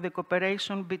platform for the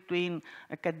cooperation between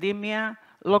academia,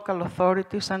 local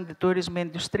authorities, and the tourism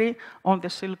industry on the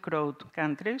Silk Road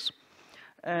countries.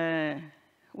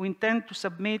 We intend to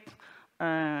submit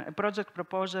project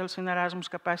proposals in Erasmus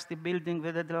capacity building,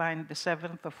 the deadline the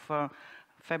 7th of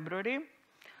February.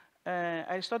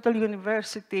 Aristotle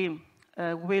University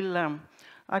will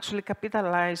actually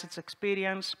capitalize its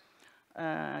experience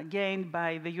gained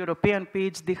by the European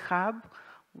PhD Hub,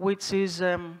 which is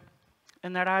an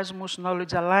Erasmus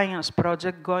Knowledge Alliance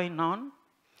project going on.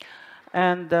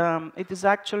 And it is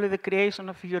actually the creation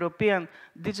of a European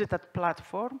digital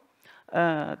platform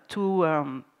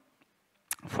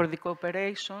for the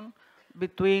cooperation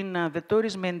between the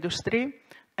tourism industry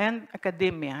and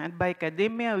academia. And by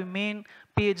academia, we mean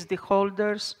PhD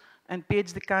holders and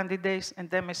PhD candidates and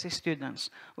MSc students.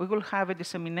 We will have a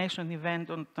dissemination event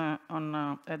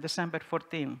on December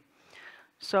 14.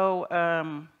 So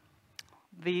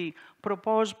the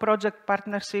proposed project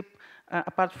partnership,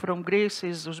 apart from Greece,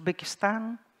 is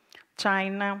Uzbekistan,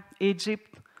 China,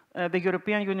 Egypt, the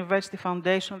European University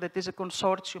Foundation, that is a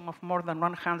consortium of more than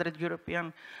 100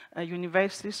 European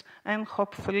universities, and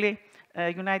hopefully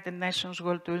United Nations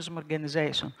World Tourism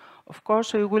Organization. Of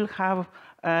course, we will have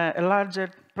a larger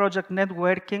project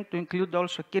networking to include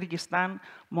also Kyrgyzstan,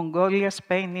 Mongolia,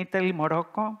 Spain, Italy,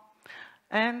 Morocco.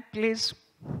 And please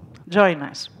join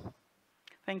us.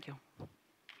 Thank you.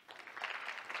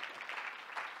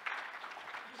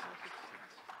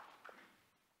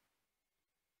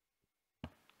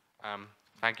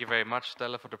 Thank you very much,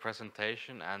 Stella, for the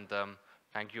presentation, and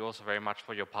thank you also very much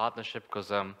for your partnership, because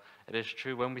it is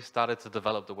true, when we started to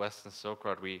develop the Western Silk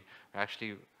Road, we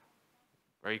actually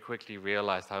very quickly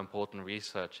realized how important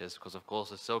research is, because of course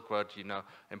the Silk Road, you know,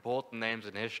 important names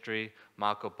in history,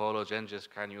 Marco Polo, Genghis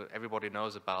Khan, everybody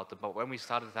knows about them, but when we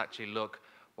started to actually look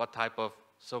what type of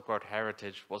Silk Road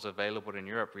heritage was available in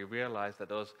Europe, we realized that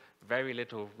there was very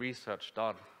little research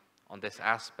done on this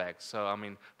aspect. So, I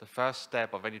mean, the first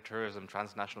step of any tourism,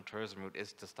 transnational tourism route,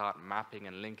 is to start mapping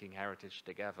and linking heritage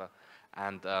together.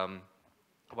 And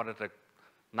one of the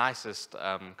nicest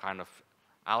kind of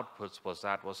outputs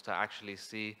was to actually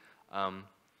see,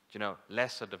 you know,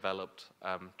 lesser developed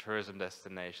tourism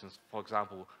destinations. For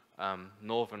example,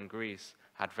 northern Greece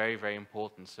had very, very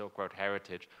important Silk Road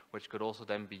heritage, which could also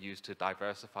then be used to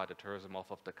diversify the tourism off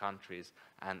of the countries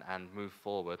and move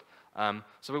forward.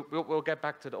 So we'll get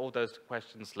back to all those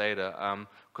questions later.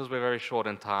 Because we're very short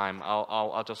in time,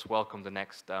 I'll just welcome the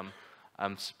next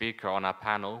speaker on our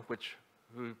panel,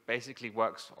 who basically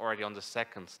works already on the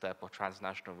second step of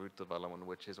transnational route development,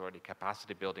 which is already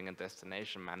capacity building and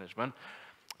destination management.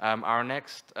 Our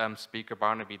next speaker,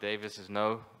 Barnaby Davis, is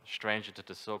no stranger to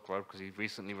the Silk Road because he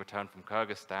recently returned from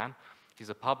Kyrgyzstan. He's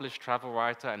a published travel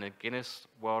writer and a Guinness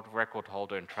World Record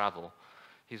holder in travel.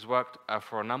 He's worked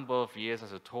for a number of years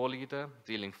as a tour leader,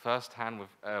 dealing firsthand with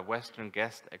Western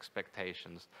guest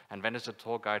expectations, and then as a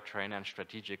tour guide trainer and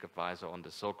strategic advisor on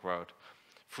the Silk Road.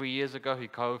 3 years ago, he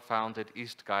co-founded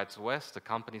East Guides West, a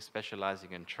company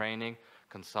specializing in training,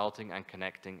 consulting, and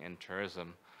connecting in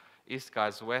tourism. East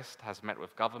Guides West has met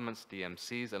with governments,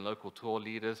 DMCs, and local tour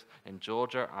leaders in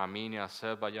Georgia, Armenia,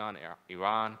 Azerbaijan,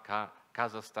 Iran,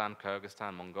 Kazakhstan,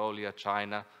 Kyrgyzstan, Mongolia,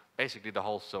 China, basically the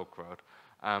whole Silk Road.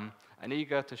 And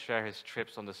eager to share his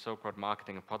trips on the Silk Road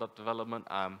marketing and product development,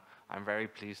 I'm very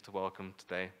pleased to welcome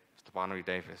today Mr. Barnaby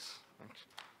Davis. Thanks.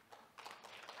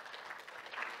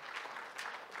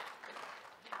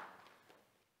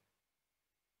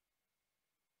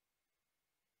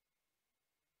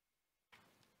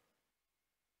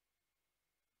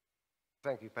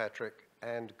 Thank you, Patrick,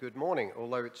 and good morning,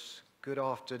 although it's good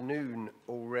afternoon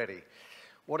already.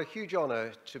 What a huge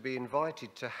honour to be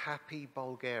invited to happy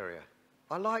Bulgaria.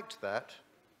 I liked that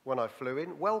when I flew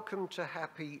in. Welcome to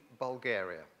happy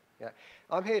Bulgaria. Yeah.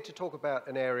 I'm here to talk about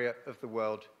an area of the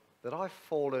world that I've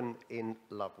fallen in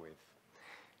love with.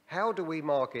 How do we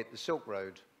market the Silk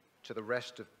Road to the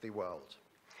rest of the world?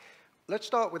 Let's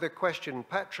start with a question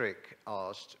Patrick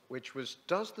asked, which was,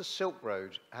 does the Silk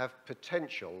Road have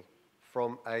potential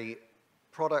from a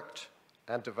product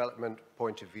and development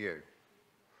point of view?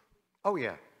 Oh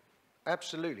yeah,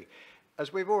 absolutely.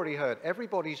 As we've already heard,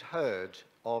 everybody's heard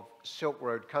of Silk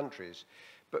Road countries,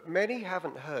 but many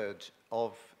haven't heard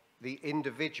of the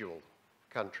individual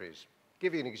countries.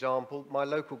 Give you an example, my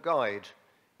local guide,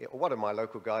 or one of my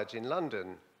local guides in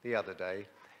London the other day,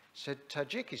 said,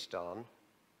 Tajikistan,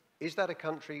 is that a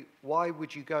country? Why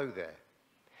would you go there?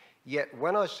 Yet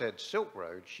when I said Silk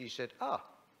Road, she said,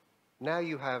 now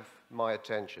you have my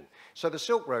attention. So the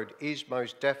Silk Road is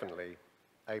most definitely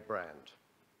a brand.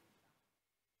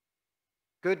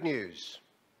 Good news.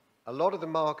 A lot of the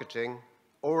marketing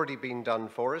already been done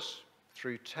for us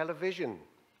through television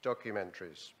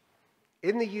documentaries.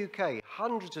 In the UK,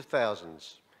 hundreds of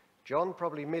thousands, John,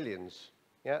 probably millions,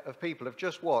 of people have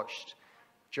just watched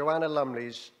Joanna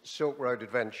Lumley's Silk Road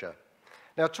Adventure.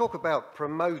 Now, talk about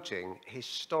promoting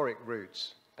historic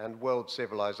routes and world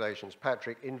civilizations.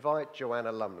 Patrick, invite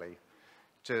Joanna Lumley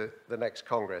to the next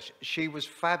Congress. She was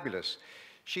fabulous.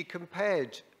 She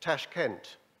compared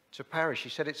Tashkent to Paris. She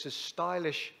said it's as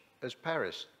stylish as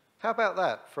Paris. How about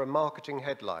that for a marketing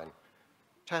headline?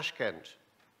 Tashkent,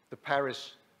 the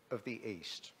Paris of the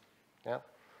East. Yeah?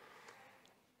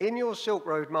 In your Silk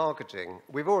Road marketing,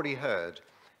 we've already heard,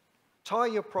 tie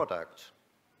your product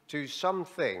to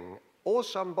something or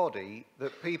somebody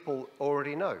that people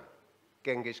already know.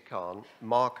 Genghis Khan,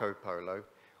 Marco Polo,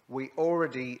 we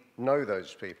already know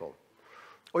those people.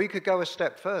 Or you could go a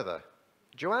step further.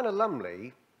 Joanna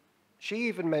Lumley, she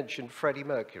even mentioned Freddie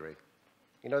Mercury.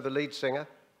 You know, the lead singer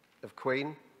of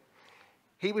Queen?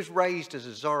 He was raised as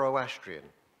a Zoroastrian,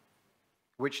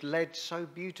 which led so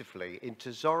beautifully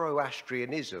into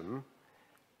Zoroastrianism,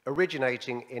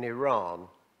 originating in Iran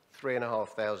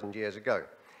 3,500 years ago.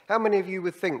 How many of you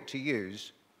would think to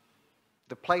use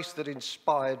the place that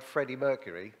inspired Freddie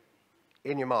Mercury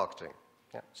in your marketing?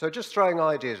 Yeah. So just throwing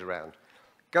ideas around.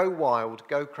 Go wild,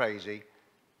 go crazy,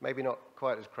 maybe not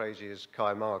quite as crazy as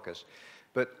Kai Marcus,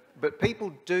 but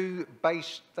people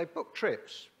they book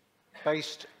trips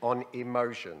based on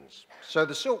emotions. So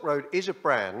the Silk Road is a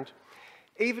brand.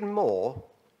 Even more,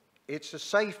 it's a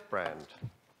safe brand.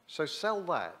 So sell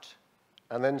that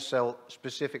and then sell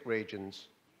specific regions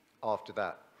after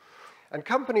that. And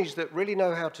companies that really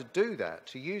know how to do that,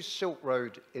 to use Silk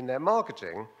Road in their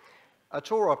marketing, are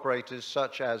tour operators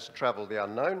such as Travel the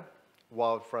Unknown,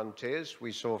 Wild Frontiers,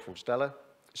 we saw from Stella,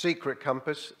 Secret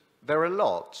Compass. There are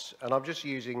lots, and I'm just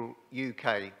using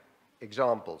UK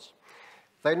examples.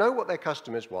 They know what their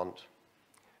customers want.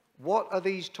 What are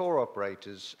these tour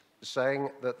operators saying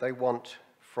that they want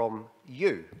from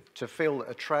you to feel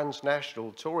a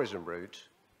transnational tourism route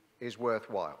is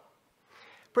worthwhile?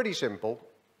 Pretty simple.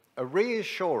 A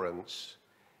reassurance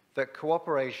that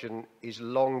cooperation is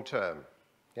long-term.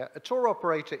 Yeah? A tour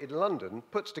operator in London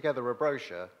puts together a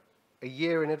brochure a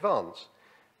year in advance.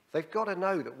 They've got to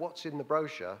know that what's in the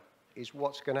brochure is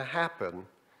what's going to happen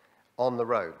on the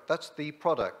road. That's the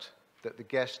product that the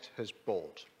guest has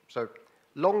bought. So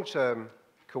long-term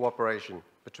cooperation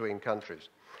between countries.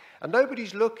 And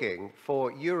nobody's looking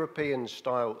for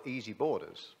European-style easy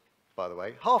borders, by the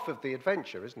way. Half of the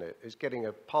adventure, isn't it, is getting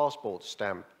a passport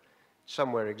stamp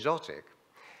somewhere exotic.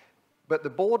 But the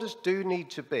borders do need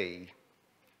to be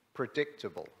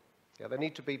predictable. Yeah, they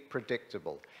need to be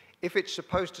predictable. If it's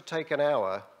supposed to take an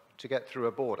hour to get through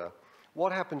a border,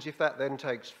 what happens if that then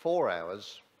takes 4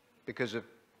 hours because of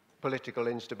political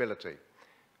instability?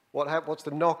 What's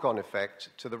the knock-on effect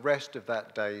to the rest of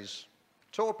that day's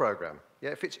tour program? Yeah,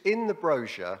 if it's in the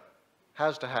brochure,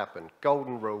 has to happen.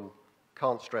 Golden rule,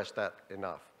 can't stress that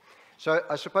enough. So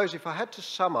I suppose if I had to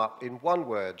sum up in one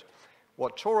word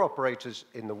what tour operators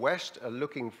in the West are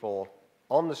looking for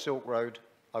on the Silk Road,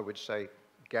 I would say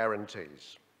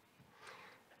guarantees.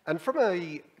 And from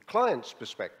a client's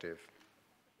perspective,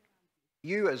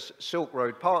 you as Silk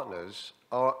Road partners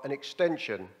are an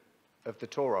extension of the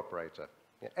tour operator.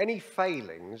 Any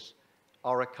failings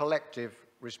are a collective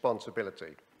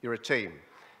responsibility. You're a team.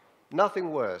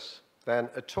 Nothing worse than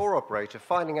a tour operator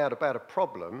finding out about a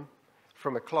problem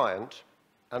from a client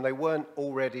and they weren't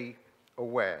already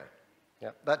aware.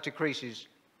 Yeah, that decreases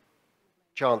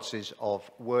chances of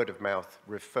word-of-mouth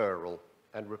referral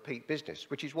and repeat business,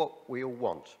 which is what we all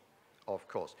want, of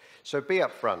course. So be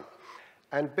upfront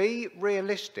and be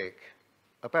realistic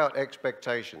about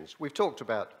expectations. We've talked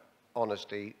about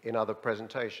honesty in other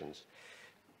presentations.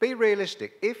 Be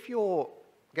realistic. If your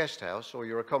guest house or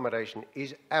your accommodation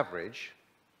is average,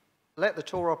 let the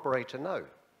tour operator know.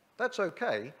 That's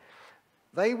okay.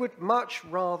 They would much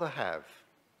rather have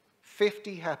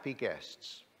 50 happy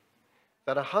guests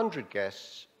than 100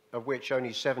 guests of which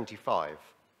only 75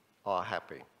 are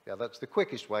happy. Yeah, that's the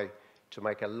quickest way to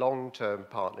make a long-term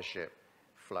partnership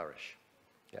flourish.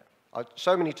 Yeah.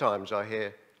 So many times I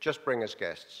hear, just bring us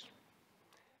guests.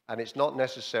 And it's not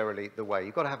necessarily the way.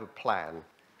 You've got to have a plan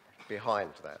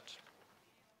behind that.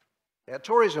 Yeah,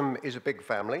 tourism is a big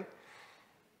family,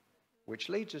 which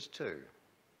leads us to,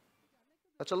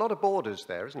 that's a lot of borders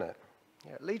there, isn't it?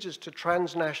 Yeah, it leads us to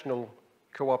transnational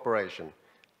cooperation.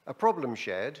 A problem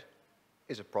shared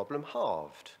is a problem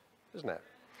halved, isn't it?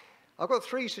 I've got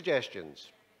 3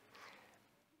 suggestions.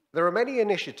 There are many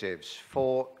initiatives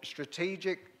for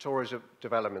strategic tourism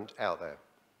development out there.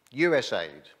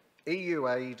 USAID, EU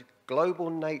aid, Global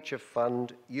Nature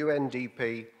Fund,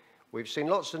 UNDP. We've seen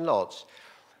lots and lots,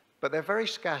 but they're very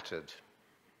scattered.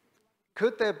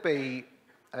 Could there be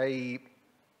a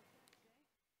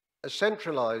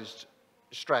centralized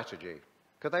strategy?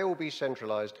 Could they all be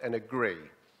centralized and agree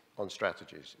on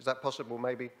strategies? Is that possible,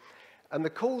 maybe? And the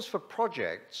calls for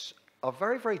projects are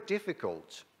very, very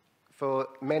difficult for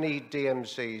many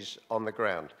DMCs on the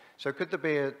ground. So could there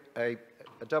be a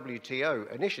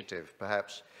WTO initiative,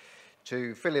 perhaps,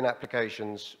 to fill in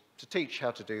applications, to teach how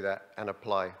to do that and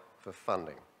apply for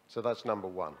funding? So that's number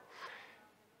 1.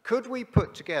 Could we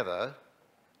put together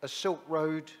a Silk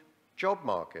Road job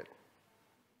market?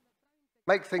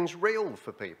 Make things real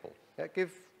for people. Yeah,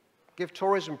 give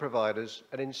tourism providers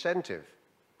an incentive.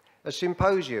 A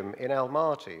symposium in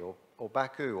Almaty or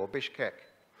Baku or Bishkek.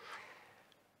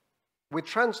 With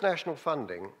transnational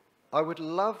funding, I would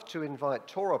love to invite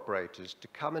tour operators to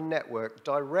come and network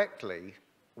directly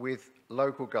with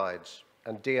local guides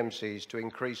and DMCs to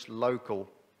increase local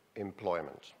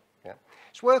employment. Yeah.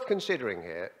 It's worth considering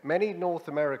here, many North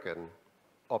American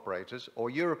operators or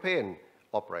European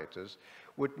operators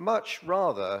would much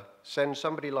rather send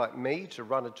somebody like me to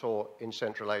run a tour in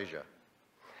Central Asia.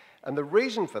 And the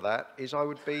reason for that is I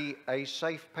would be a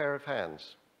safe pair of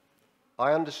hands.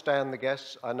 I understand the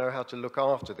guests, I know how to look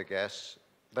after the guests,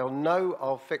 they'll know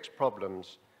I'll fix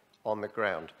problems on the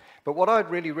ground. But what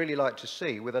I'd really, really like to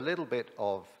see with a little bit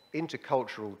of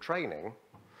intercultural training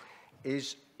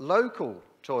is local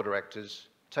tour directors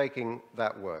taking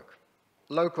that work.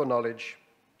 Local knowledge,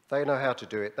 they know how to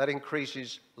do it, that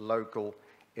increases local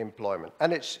employment.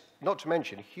 And it's, not to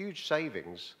mention, huge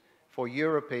savings for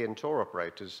European tour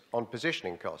operators on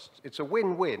positioning costs. It's a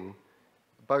win-win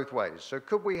both ways. So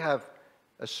could we have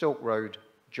a Silk Road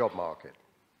job market?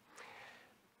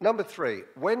 Number 3,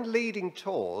 when leading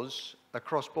tours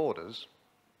across borders,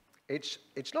 it's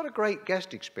not a great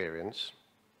guest experience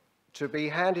to be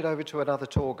handed over to another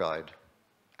tour guide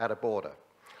at a border.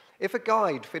 If a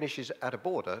guide finishes at a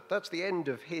border, that's the end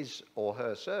of his or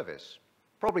her service.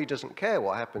 Probably doesn't care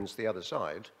what happens the other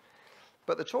side,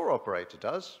 but the tour operator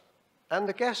does, and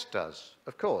the guest does,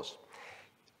 of course.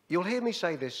 You'll hear me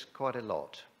say this quite a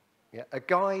lot. Yeah, a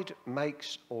guide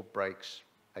makes or breaks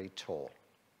a tour.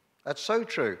 That's so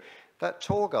true. That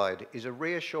tour guide is a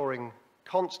reassuring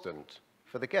constant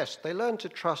for the guests. They learn to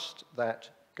trust that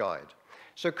guide.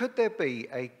 So could there be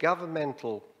a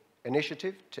governmental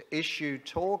initiative to issue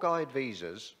tour guide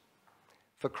visas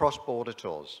for cross-border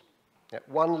tours? Yeah,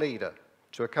 one leader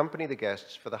to accompany the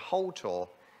guests for the whole tour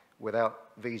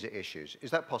without visa issues.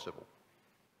 Is that possible?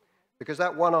 Because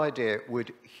that one idea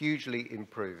would hugely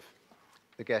improve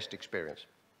the guest experience.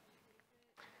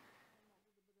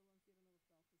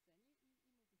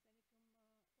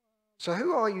 So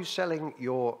who are you selling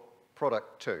your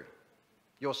product to?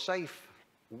 Your safe,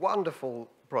 wonderful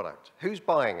product. Who's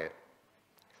buying it?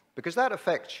 Because that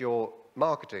affects your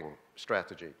marketing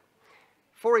strategy.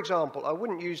 For example, I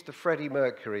wouldn't use the Freddie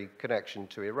Mercury connection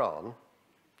to Iran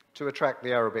to attract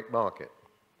the Arabic market.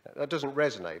 That doesn't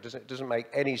resonate, it doesn't make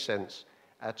any sense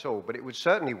at all, but it would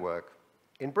certainly work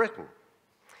in Britain.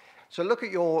 So look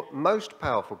at your most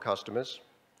powerful customers,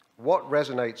 what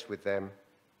resonates with them,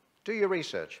 do your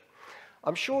research.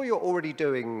 I'm sure you're already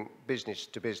doing business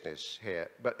to business here,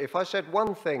 but if I said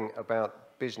one thing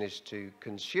about business to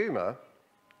consumer,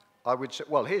 I would say,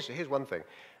 well, here's one thing.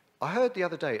 I heard the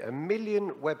other day 1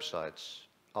 million websites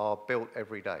are built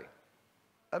every day.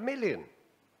 1 million.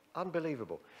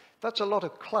 Unbelievable. That's a lot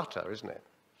of clutter, isn't it,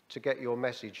 to get your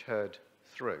message heard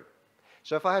through.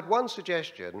 So if I had one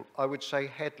suggestion, I would say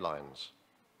headlines.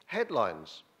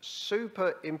 Headlines,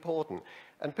 super important.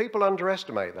 And people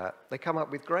underestimate that. They come up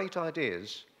with great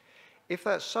ideas. If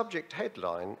that subject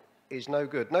headline is no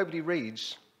good, nobody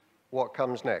reads what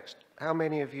comes next. How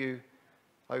many of you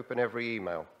open every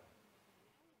email?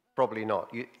 Probably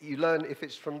not. You learn, if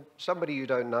it's from somebody you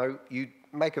don't know, you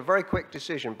make a very quick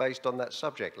decision based on that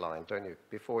subject line, don't you,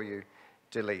 before you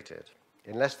delete it,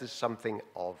 unless there's something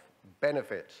of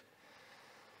benefit.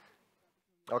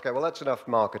 Okay, well, that's enough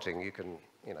marketing. You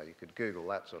could Google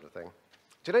that sort of thing.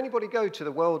 Did anybody go to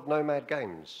the World Nomad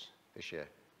Games this year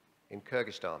in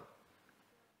Kyrgyzstan?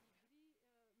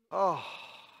 Oh,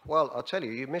 well, I'll tell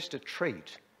you, you missed a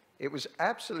treat. It was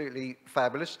absolutely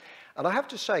fabulous, and I have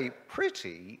to say,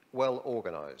 pretty well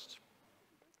organized.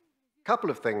 A couple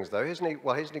of things, though. Here's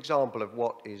an example of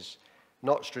what is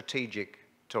not strategic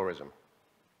tourism.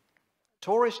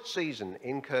 Tourist season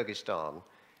in Kyrgyzstan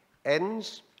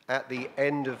ends at the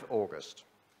end of August.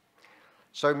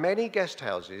 So many guest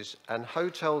houses and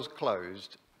hotels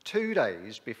closed 2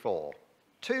 days before.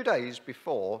 2 days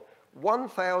before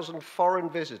 1,000 foreign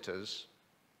visitors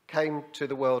came to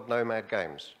the World Nomad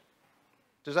Games.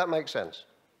 Does that make sense?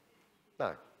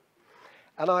 No.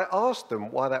 And I asked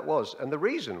them why that was, and the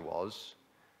reason was,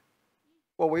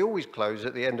 well, we always close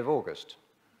at the end of August.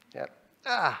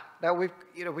 Yeah. Now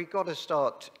we've got to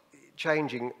start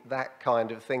changing that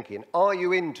kind of thinking. Are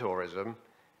you in tourism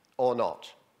or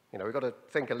not? We've got to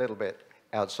think a little bit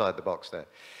outside the box there.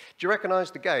 Do you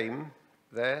recognize the game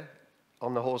there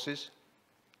on the horses?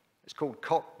 It's called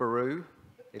cock-baroo.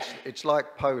 It's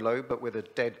like polo, but with a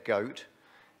dead goat.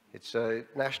 It's a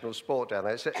national sport down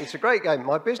there. It's a great game.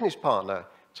 My business partner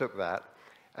took that,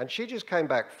 and she just came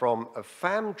back from a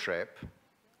fam trip,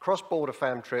 cross-border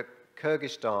fam trip,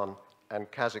 Kyrgyzstan and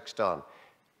Kazakhstan.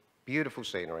 Beautiful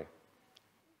scenery.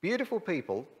 Beautiful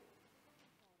people,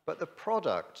 but the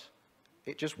product,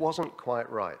 it just wasn't quite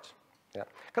right. Yeah.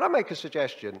 Can I make a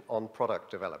suggestion on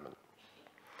product development?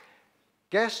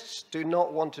 Guests do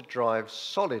not want to drive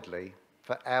solidly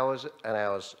for hours and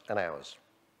hours and hours.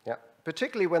 Yeah.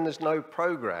 Particularly when there's no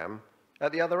program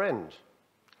at the other end.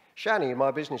 Shani, my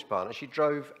business partner, she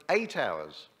drove 8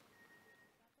 hours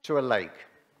to a lake.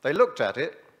 They looked at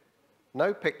it,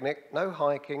 no picnic, no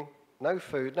hiking, no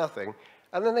food, nothing,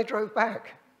 and then they drove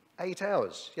back 8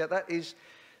 hours. Yeah,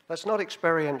 that's not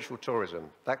experiential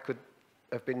tourism. That could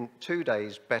have been 2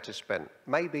 days better spent,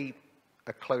 maybe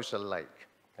a closer lake.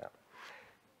 Yeah.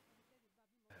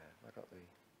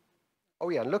 Oh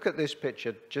yeah, and look at this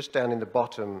picture just down in the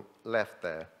bottom left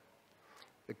there.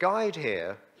 The guide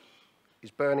here is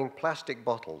burning plastic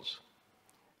bottles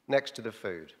next to the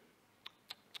food.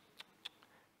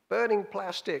 Burning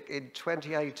plastic in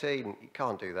 2018, you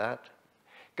can't do that.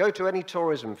 Go to any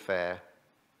tourism fair,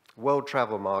 World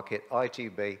Travel Market,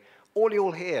 ITB, all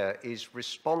you'll hear is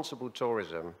responsible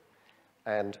tourism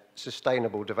and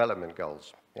sustainable development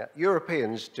goals. Yeah?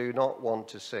 Europeans do not want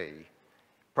to see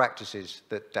practices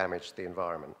that damage the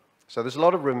environment. So there's a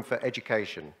lot of room for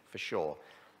education, for sure,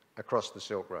 across the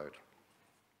Silk Road.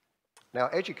 Now,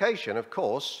 education, of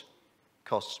course,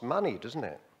 costs money, doesn't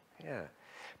it? Yeah.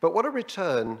 But what a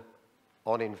return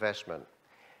on investment.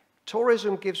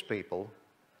 Tourism gives people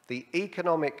the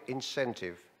economic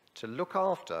incentive to look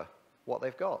after what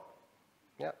they've got.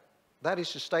 Yeah. That is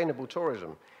sustainable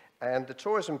tourism. And the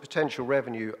tourism potential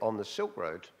revenue on the Silk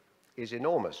Road is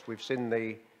enormous. We've seen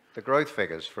the growth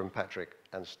figures from Patrick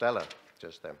and Stella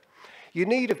just then. You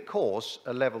need, of course,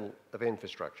 a level of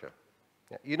infrastructure.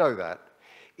 Yeah, you know that.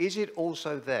 Is it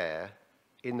also there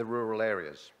in the rural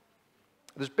areas?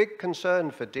 There's big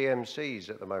concern for DMCs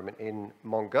at the moment in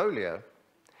Mongolia.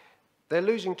 They're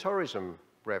losing tourism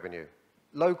revenue,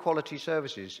 low quality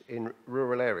services in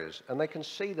rural areas, and they can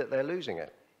see that they're losing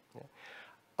it. Yeah.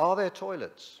 Are there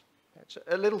toilets? It's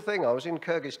a little thing. I was in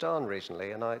Kyrgyzstan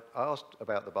recently, and I asked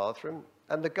about the bathroom,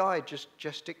 and the guide just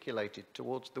gesticulated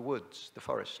towards the woods, the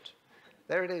forest.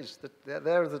 There it is.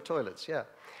 There are the toilets, yeah.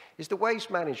 Is the waste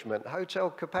management, hotel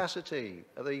capacity,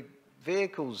 are the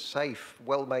vehicles safe,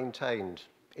 well-maintained,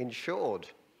 insured,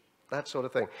 that sort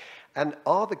of thing? And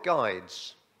are the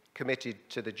guides committed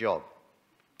to the job?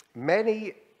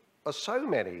 Many, or so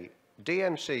many,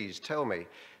 DMCs tell me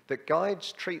that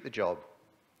guides treat the job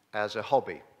as a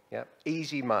hobby, yeah?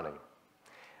 Easy money.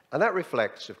 And that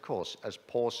reflects, of course, as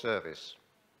poor service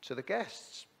to the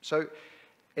guests. So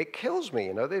it kills me,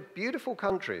 you know, they're beautiful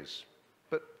countries,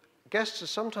 but guests are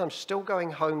sometimes still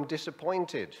going home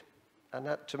disappointed. And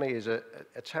that, to me, is a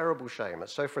terrible shame.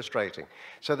 It's so frustrating.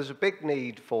 So there's a big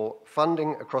need for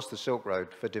funding across the Silk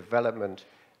Road for development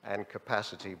and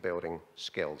capacity building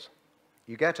skills.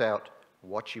 You get out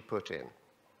what you put in.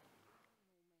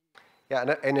 Yeah,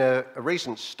 and in a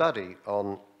recent study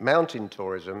on mountain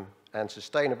tourism and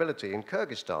sustainability in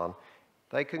Kyrgyzstan,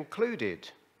 they concluded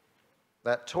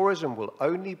that tourism will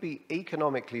only be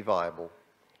economically viable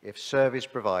if service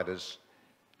providers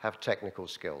have technical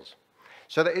skills.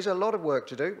 So there is a lot of work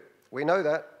to do, we know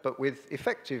that, but with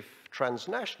effective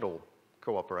transnational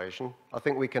cooperation, I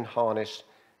think we can harness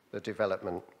the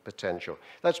development potential.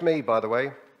 That's me, by the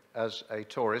way, as a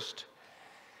tourist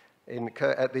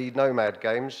at the Nomad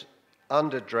Games,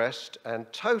 underdressed and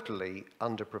totally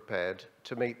underprepared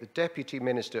to meet the Deputy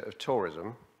Minister of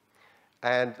Tourism,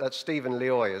 and that's Stephen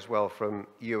Leoy as well from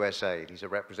USAID. He's a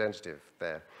representative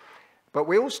there. But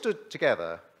we all stood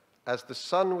together as the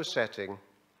sun was setting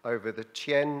over the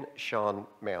Tian Shan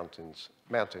mountains.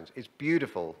 It's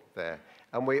beautiful there.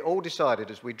 And we all decided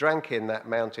as we drank in that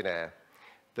mountain air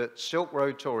that Silk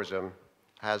Road tourism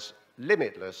has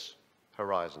limitless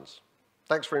horizons.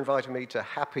 Thanks for inviting me to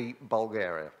happy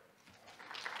Bulgaria.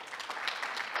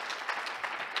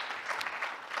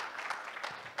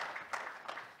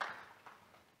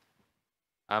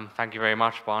 Thank you very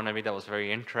much, Barnaby. That was very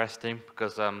interesting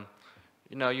because,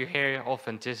 you know, you hear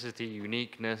authenticity,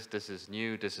 uniqueness, this is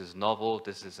new, this is novel,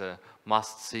 this is a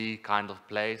must-see kind of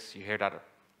place. You hear that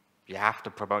you have to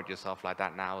promote yourself like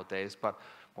that nowadays. But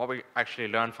what we actually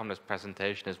learned from this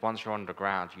presentation is once you're on the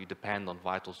ground, you depend on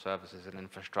vital services and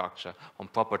infrastructure, on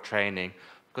proper training.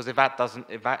 Because if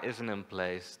that isn't in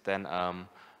place, then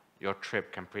your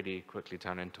trip can pretty quickly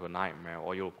turn into a nightmare,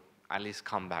 or you'll at least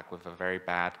come back with a very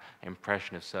bad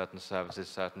impression if certain services,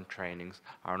 certain trainings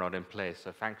are not in place.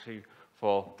 So thank you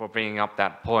for bringing up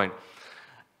that point.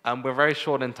 We're very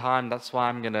short in time, that's why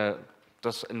I'm gonna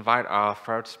just invite our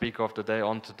third speaker of the day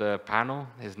onto the panel.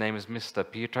 His name is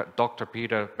Dr.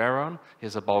 Peter Beron.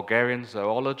 He's a Bulgarian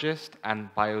zoologist and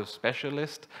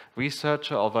biospecialist,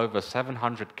 researcher of over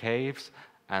 700 caves,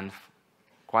 and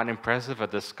quite impressive, a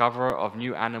discoverer of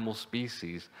new animal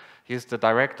species. He is the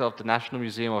director of the National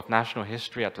Museum of National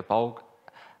History at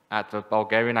the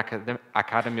Bulgarian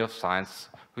Academy of Science,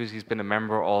 who he's been a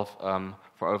member of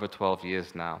for over 12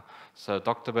 years now. So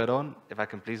Dr. Beron, if I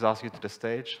can please ask you to the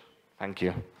stage. Thank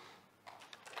you.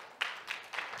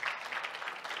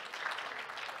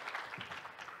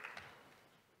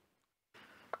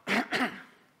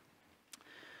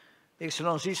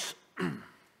 Excellencies,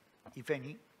 if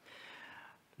any,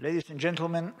 ladies and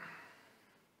gentlemen,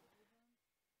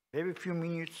 very few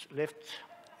minutes left.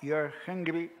 You are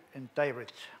hungry and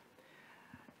tired.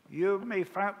 You may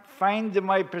find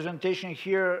my presentation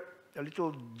here a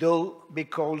little dull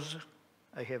because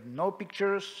I have no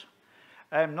pictures.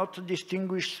 I am not a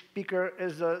distinguished speaker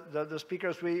as the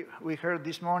speakers we heard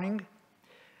this morning,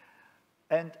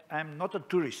 and I'm not a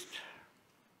tourist.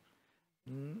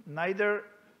 Neither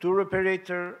tour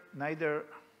operator, neither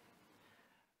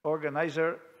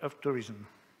organizer of tourism.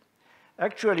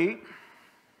 Actually,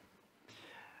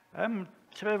 I'm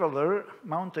a traveler,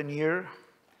 mountaineer,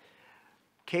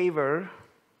 caver.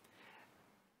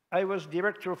 I was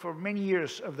director for many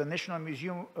years of the National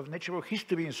Museum of Natural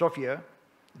History in Sofia,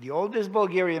 the oldest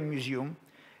Bulgarian museum,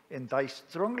 and I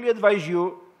strongly advise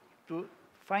you to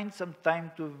find some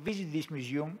time to visit this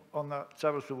museum on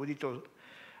Tsar-Osvobodito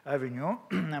Avenue,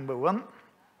 number 1.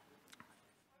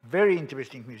 Very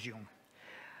interesting museum.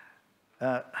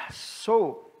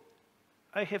 So,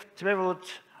 I have traveled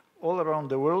all around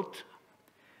the world,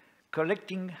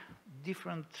 collecting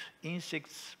different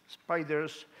insects,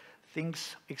 spiders,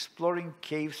 things, exploring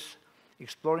caves,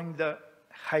 exploring the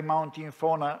high mountain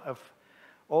fauna of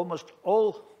almost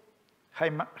all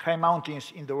high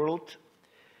mountains in the world.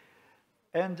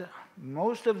 And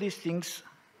most of these things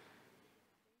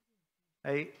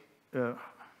I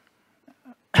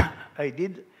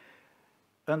did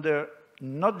under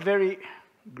not very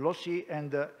glossy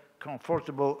and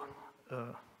comfortable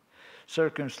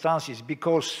circumstances,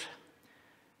 because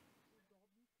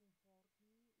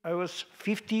I was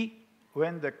 50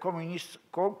 when the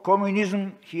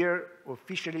communism here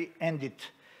officially ended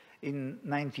in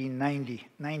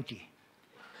 1990.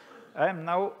 I am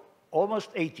now almost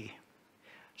 80.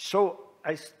 So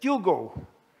I still go.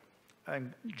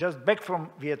 I'm just back from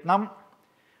Vietnam.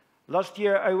 Last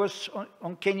year I was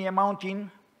on Kenya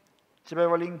Mountain,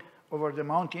 traveling over the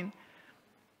mountain.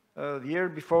 The year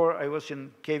before I was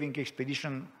in caving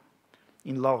expedition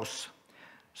in Laos.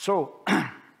 So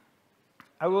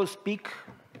I will speak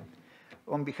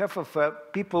on behalf of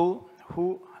people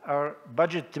who are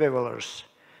budget travelers,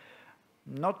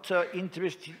 not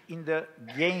interested in the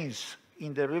gains,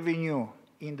 in the revenue,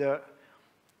 in the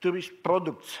tourist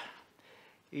products,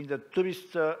 in the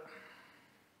tourist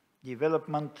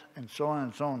development, and so on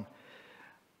and so on.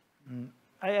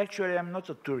 I actually am not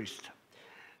a tourist.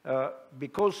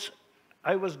 because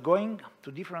I was going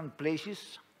to different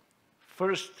places,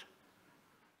 first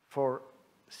for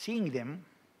seeing them,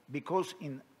 because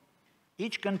in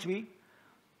each country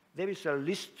there is a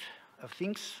list of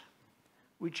things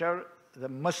which are the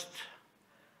must,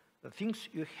 the things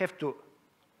you have to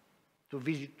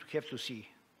visit, have to see.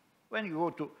 When you go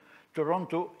to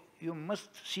Toronto, you must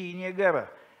see Niagara.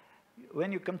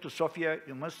 When you come to Sofia,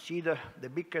 you must see the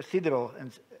big cathedral,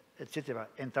 and etc.,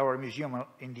 and our museum,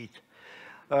 indeed.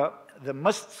 The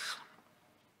musts,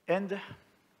 and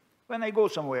when I go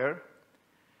somewhere,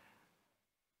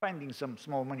 finding some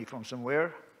small money from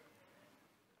somewhere,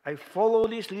 I follow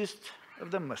this list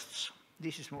of the musts.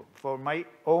 This is for my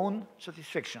own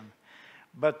satisfaction.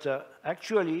 But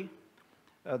actually,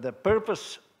 the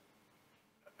purpose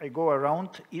I go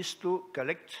around is to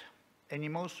collect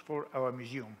animals for our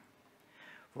museum,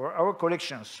 for our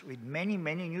collections, with many,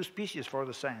 many new species for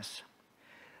the science.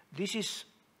 This is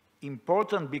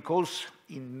important because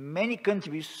in many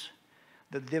countries,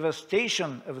 the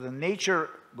devastation of the nature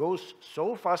goes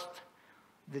so fast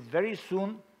that very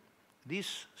soon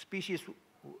these species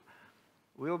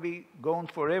will be gone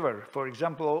forever. For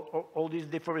example, all this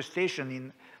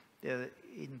deforestation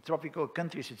in tropical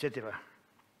countries, etc.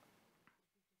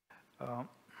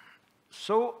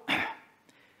 So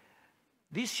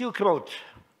this Silk Road,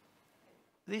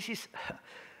 this is,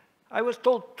 I was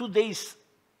told 2 days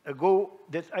ago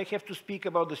that I have to speak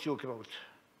about the Silk Road.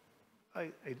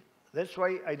 That's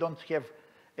why I don't have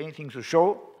anything to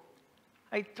show.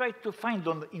 I tried to find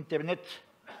on the internet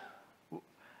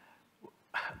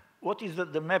what is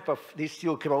the map of this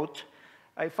Silk Road.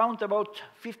 I found about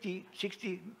 50,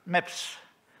 60 maps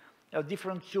of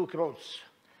different Silk Roads.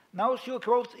 Now Silk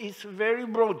Road is a very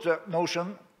broad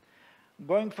notion,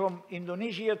 going from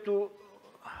Indonesia to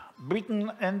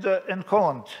Britain and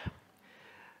Holland.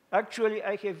 Actually,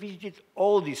 I have visited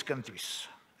all these countries,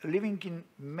 living in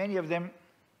many of them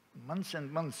months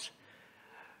and months,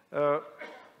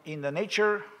 in the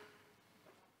nature,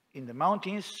 in the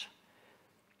mountains,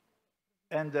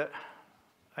 and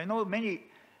I know many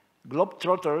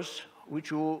globetrotters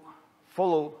which will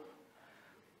follow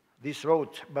this road,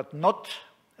 but not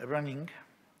running.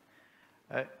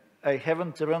 I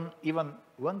haven't run even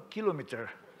 1 kilometer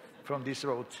from this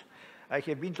road. I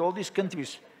have been to all these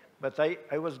countries, but I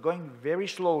was going very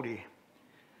slowly,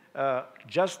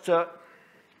 just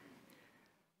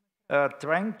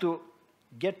trying to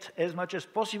get as much as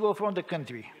possible from the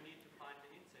country. You need to find the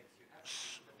insects you have.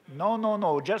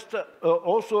 No. Just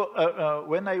also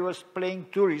when I was playing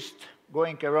tourist,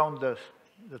 going around the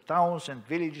towns and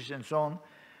villages and so on,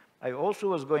 I also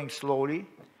was going slowly,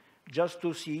 just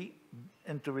to see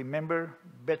and to remember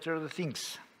better the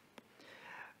things.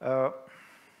 Going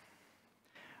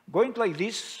like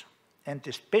this, and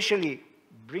especially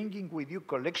bringing with you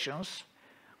collections,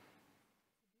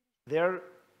 there are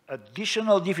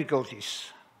additional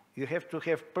difficulties. You have to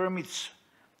have permits,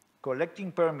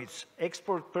 collecting permits,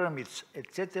 export permits,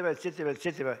 etc., etc.,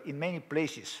 etc., in many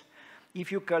places.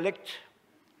 If you collect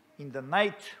in the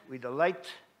night with the light,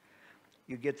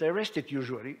 you get arrested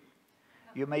usually.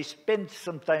 You may spend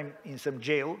some time in some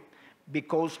jail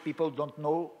because people don't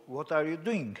know what are you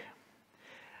doing.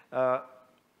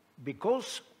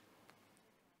 Because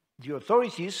the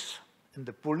authorities and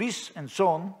the police and so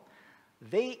on,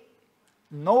 they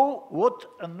know what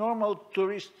a normal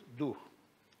tourist do.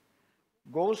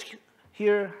 Goes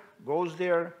here, goes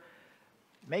there,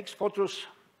 makes photos,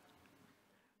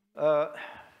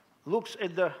 looks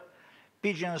at the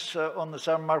pigeons on the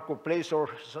San Marco place or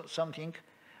something.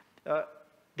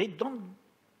 They don't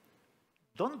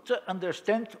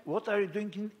understand what are you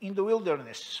doing in the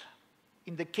wilderness,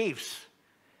 in the caves,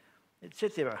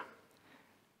 etc.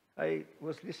 I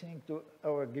was listening to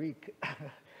our Greek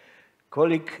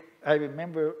colleague. I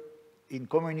remember in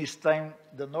communist time,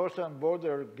 the northern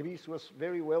border of Greece was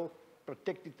very well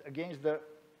protected against the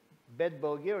bad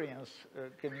Bulgarians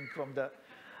coming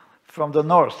from the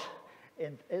north.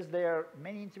 And as there are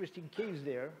many interesting caves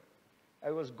there,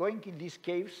 I was going in these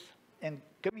caves and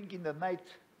coming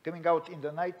out in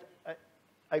the night,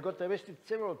 I got arrested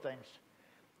several times,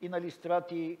 in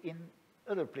Alistrati, in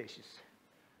other places.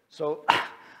 So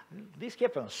this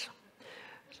happens.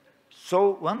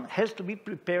 So one has to be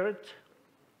prepared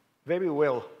very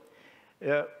well.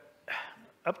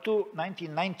 Up to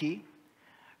 1990,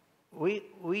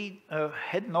 we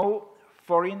had no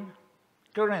foreign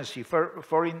currency,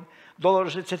 foreign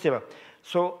dollars, etc.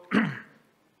 So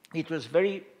it was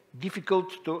very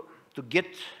difficult to get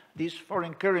this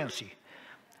foreign currency.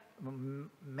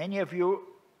 Many of you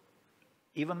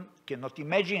even cannot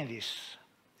imagine this.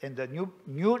 And the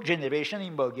new generation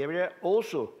in Bulgaria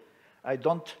also I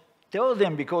don't tell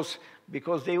them because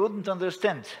they wouldn't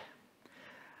understand.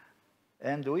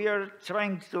 And we are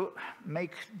trying to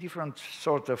make different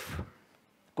sort of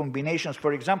combinations.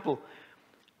 For example,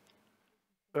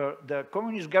 the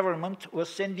communist government was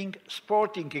sending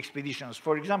sporting expeditions.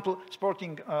 For example,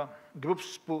 sporting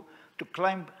groups to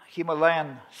climb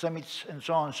Himalayan summits and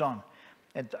so on and so on.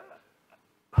 And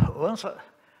once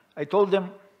I told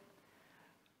them,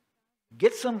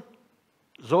 get some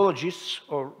zoologists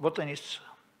or botanists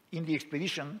in the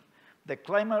expedition. The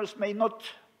climbers may not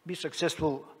be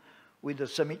successful with the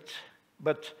summit,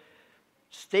 but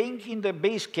staying in the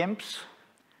base camps,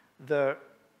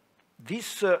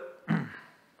 these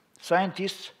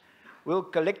scientists will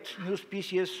collect new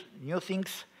species, new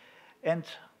things, and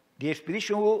the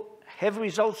expedition will have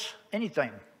results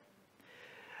anytime.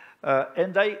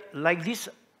 And like this,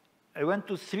 I went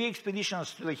to 3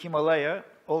 expeditions to the Himalaya,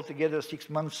 altogether 6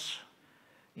 months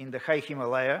in the high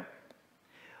Himalaya.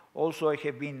 Also, I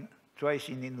have been twice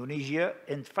in Indonesia,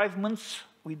 and 5 months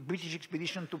with British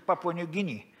expedition to Papua New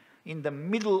Guinea, in the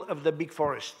middle of the big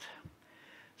forest.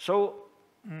 So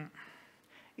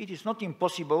it is not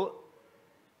impossible,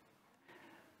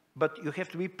 but you have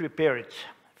to be prepared,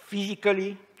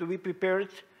 physically to be prepared,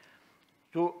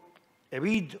 to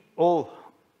read all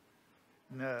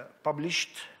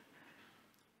published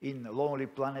in Lonely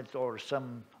Planet or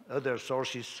some other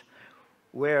sources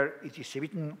where it is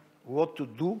written what to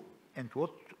do and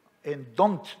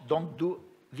don't do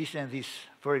this and this.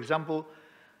 For example,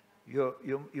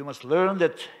 you must learn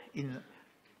that in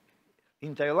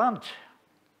Thailand,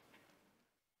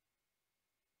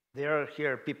 there are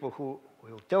here people who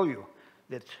will tell you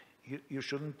that you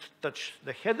shouldn't touch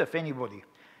the head of anybody.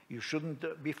 You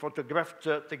shouldn't be photographed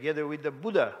together with the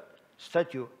Buddha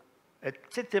statue,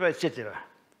 etc., etc.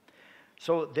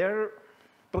 So there are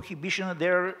prohibitions,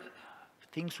 there are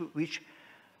things which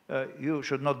you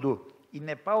should not do. In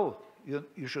Nepal,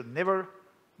 you should never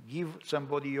give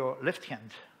somebody your left hand.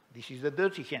 This is the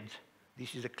dirty hand.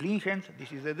 This is a clean hand.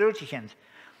 This is the dirty hand.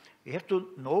 You have to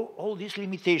know all these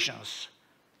limitations.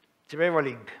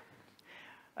 Traveling.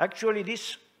 Actually,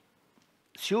 this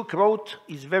Silk Road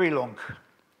is very long.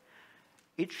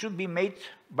 It should be made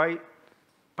by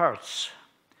parts.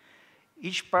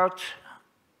 Each part,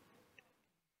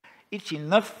 it's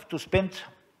enough to spend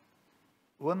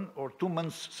 1 or 2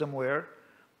 months somewhere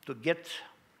to get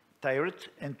tired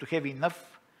and to have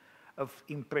enough of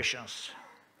impressions.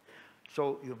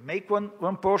 So you make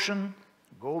one portion,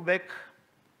 go back,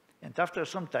 and after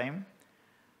some time,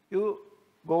 you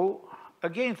go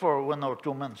again for 1 or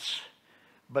 2 months.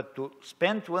 But to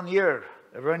spend 1 year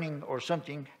running or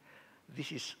something,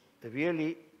 this is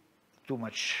really too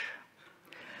much.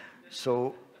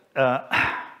 So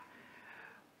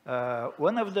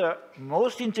one of the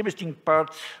most interesting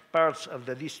parts of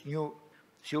this new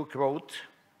Silk Road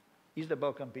is the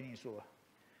Balkan Peninsula.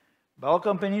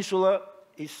 Balkan Peninsula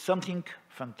is something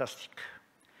fantastic.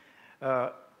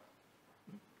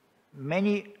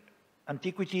 Many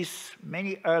antiquities,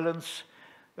 many islands,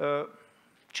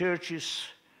 churches,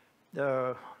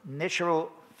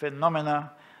 natural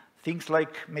phenomena, things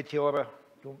like Meteora,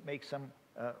 to make some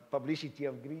publicity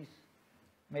of Greece,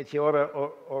 Meteora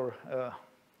or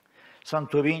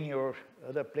Santorini or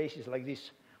other places like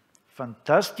this.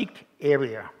 Fantastic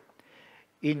area.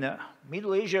 In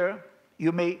Middle Asia,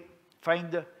 you may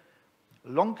find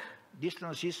long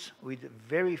distances with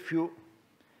very few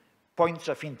points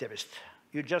of interest.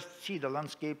 You just see the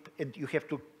landscape and you have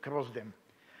to cross them.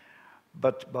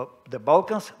 But the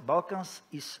Balkans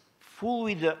is full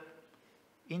with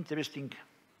interesting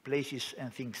places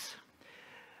and things.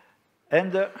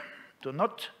 And to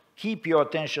not keep your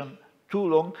attention too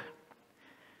long,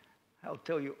 I'll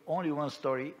tell you only one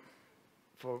story,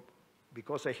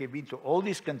 because I have been to all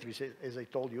these countries, as I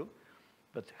told you,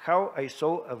 but how I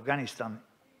saw Afghanistan.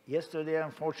 Yesterday,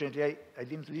 unfortunately, I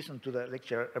didn't listen to the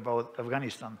lecture about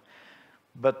Afghanistan.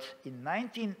 But in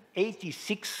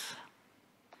 1986,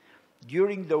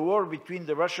 during the war between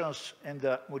the Russians and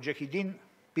the Mujahideen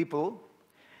people,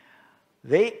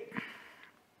 the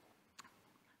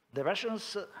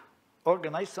Russians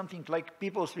organized something like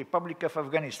People's Republic of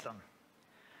Afghanistan,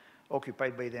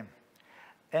 occupied by them.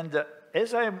 And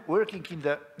as I am working in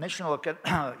the National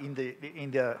in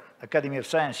the Academy of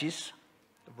Sciences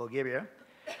of Bulgaria,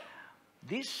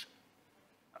 the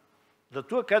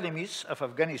 2 academies of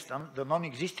Afghanistan, the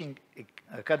non-existing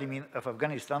Academy of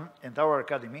Afghanistan and our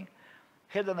academy,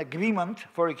 had an agreement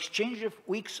for exchange of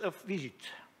weeks of visit.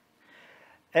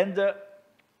 And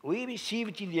we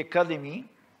received in the academy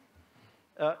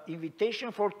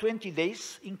invitation for 20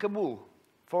 days in Kabul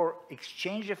for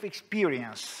exchange of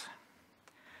experience.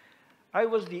 I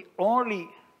was the only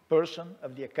person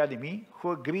of the academy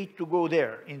who agreed to go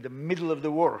there in the middle of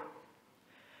the war.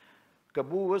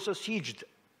 Kabul was besieged,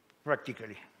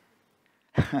 practically.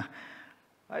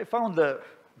 I found a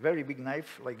very big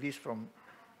knife like this from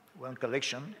one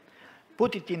collection,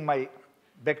 put it in my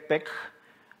backpack.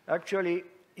 Actually,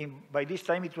 by this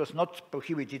time, it was not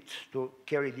prohibited to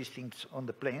carry these things on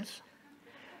the planes.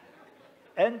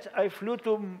 And I flew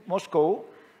to Moscow,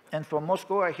 and from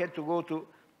Moscow, I had to go to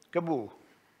Kabul.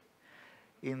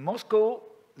 In Moscow,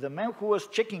 the man who was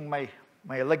checking my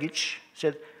luggage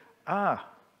said,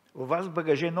 у вас в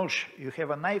багаже нож, you have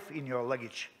a knife in your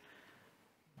luggage.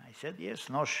 I said, yes,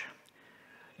 нож.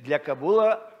 Для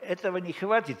Кабула этого не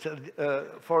хватит.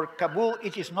 For Kabul,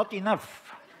 it is not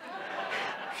enough,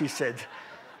 he said.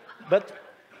 But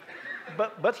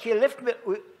he left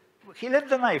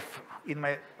the knife in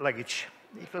my luggage.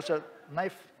 It was a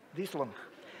knife this long.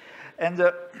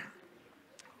 And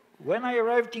when I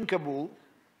arrived in Kabul,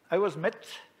 I was met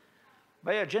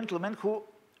by a gentleman who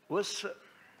was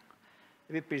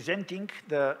representing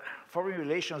the Foreign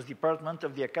Relations Department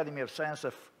of the Academy of Science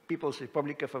of People's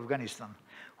Republic of Afghanistan,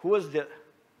 who was the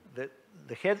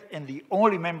head and the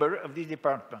only member of this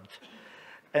department.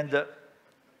 And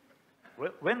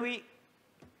when we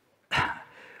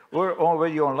were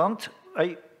already on land,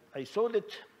 I saw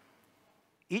that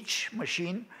each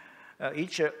machine,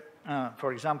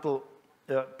 for example,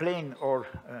 plane or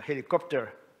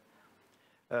helicopter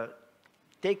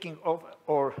taking off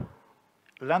or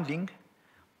landing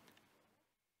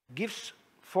gives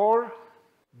 4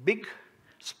 big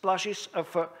splashes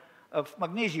of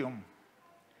magnesium.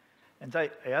 And I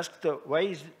asked, why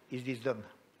is this done?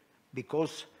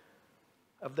 Because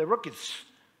of the rockets,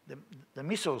 the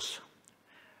missiles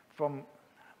from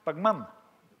Pagman,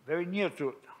 very near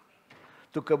to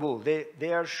Kabul.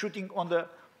 They are shooting on the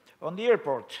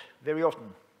airport very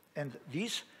often. And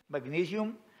this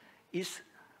magnesium is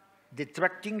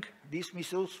detracting these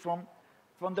missiles from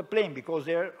the plane because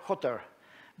they're hotter.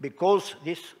 Because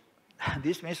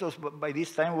these missiles by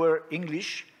this time were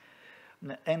English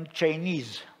and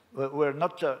Chinese, were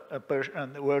not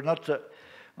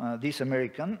this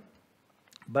American,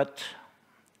 but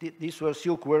these were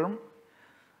silkworm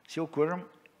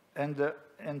and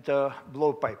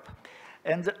blowpipe,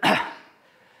 and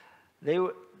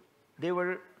they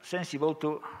were sensible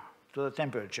to the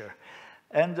temperature.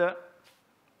 And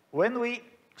when we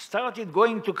started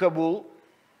going to Kabul,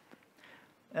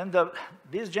 and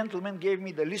this gentleman gave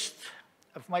me the list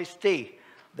of my stay,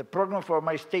 the program for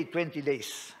my stay, 20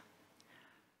 days.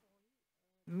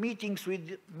 Meetings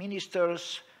with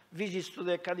ministers, visits to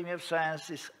the Academy of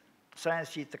Sciences, and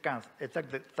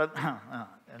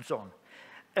so on.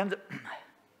 And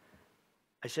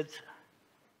I said,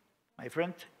 my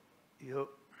friend, you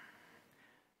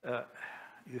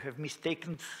have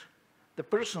mistaken the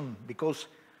person, because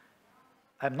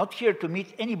I'm not here to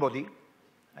meet anybody.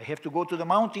 I have to go to the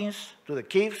mountains, to the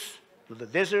caves, to the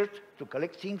desert, to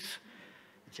collect things,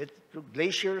 to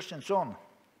glaciers and so on.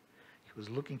 He was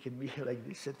looking at me like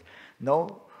this, said,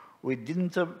 no, we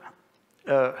didn't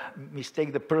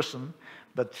mistake the person,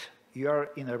 but you are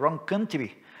in the wrong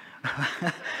country.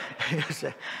 He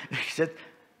said,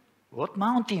 what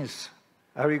mountains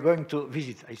are we going to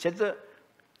visit? I said,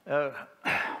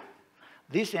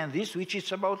 this and this, which is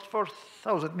about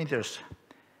 4,000 meters.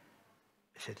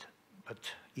 I said, but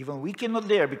even we cannot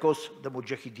there because the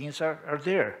Mujahideens are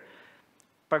there.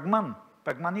 Pagman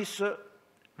is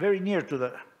very near to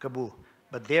the Kabul,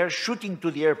 but they are shooting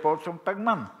to the airport from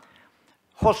Pagman.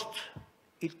 Host,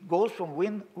 it goes from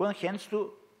one hand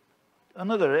to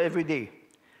another every day.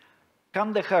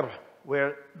 Kandahar,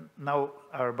 where now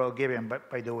are Bulgarian,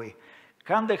 by the way.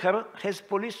 Kandahar has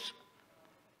police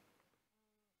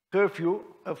curfew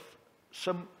of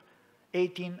some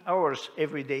 18 hours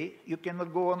every day. You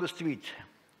cannot go on the street,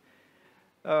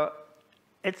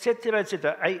 etc.,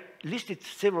 etc. I listed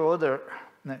several other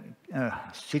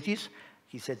cities.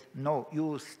 He said, no, you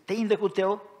will stay in the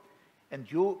hotel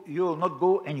and you will not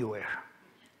go anywhere.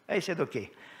 I said, okay.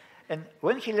 And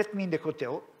when he left me in the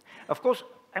hotel, of course,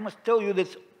 I must tell you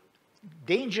that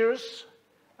dangers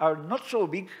are not so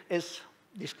big as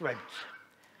described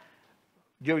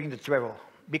during the travel.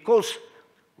 Because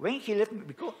when he left me,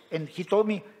 and he told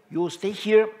me, you will stay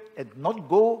here and not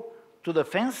go to the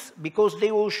fence because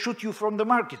they will shoot you from the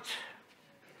market.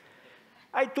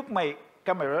 I took my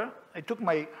camera, I took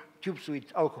my tubes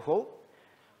with alcohol,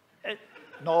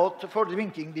 not for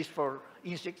drinking, this for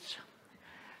insects,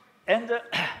 and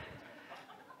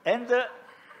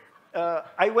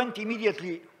I went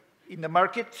immediately in the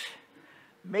market,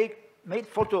 made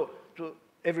photo to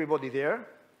everybody there,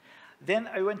 Then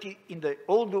I went in the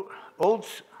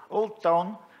old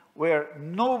town where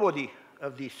nobody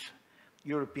of these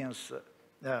Europeans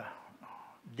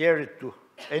dared to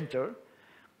enter.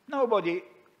 Nobody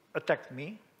attacked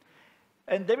me.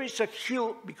 And there is a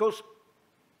hill, because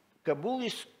Kabul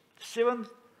is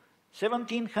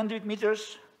 1,700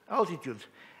 meters altitude.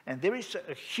 And there is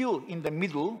a hill in the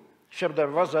middle,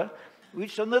 Shardarvaza,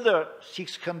 which is another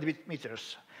 600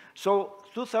 meters. So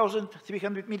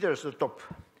 2,300 meters at the top.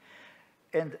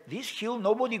 And this hill,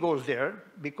 nobody goes there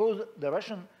because the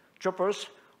Russian choppers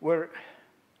were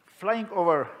flying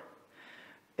over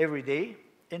every day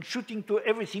and shooting to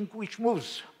everything which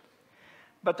moves.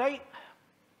 But I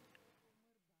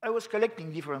was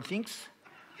collecting different things,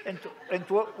 and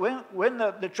when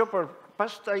the chopper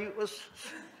passed, I was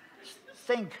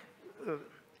staying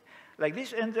like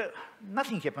this, and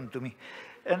nothing happened to me.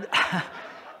 And,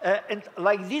 and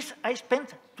like this, I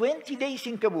spent 20 days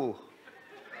in Kabul.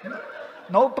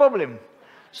 No problem.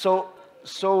 So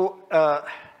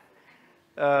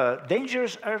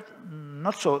dangers are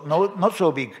not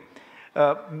so big.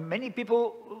 Many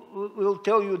people will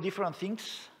tell you different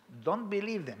things. Don't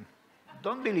believe them.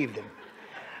 Don't believe them.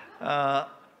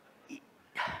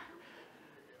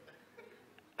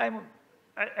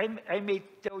 I may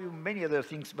tell you many other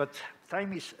things, but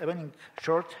time is running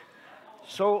short.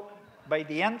 So by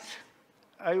the end,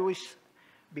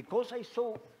 because I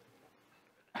saw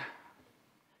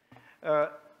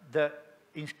the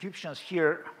inscriptions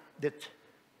here that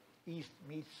East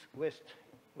meets West.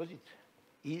 Was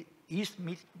it? East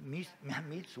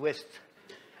meets West.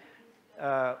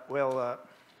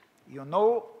 You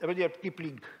know Rudyard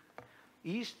Kipling.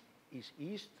 East is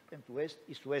East and West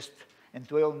is West, and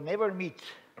will never meet.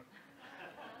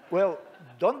 Well,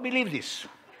 don't believe this,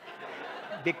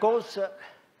 because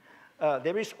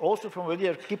there is also from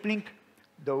Rudyard Kipling,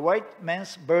 the white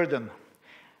man's burden.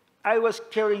 I was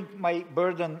carrying my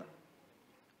burden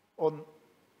on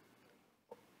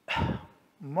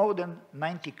more than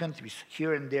 90 countries,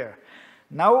 here and there.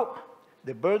 Now,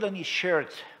 the burden is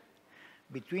shared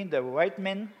between the white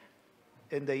men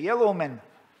and the yellow men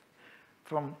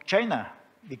from China,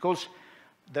 because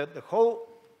the whole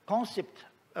concept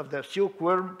of the Silk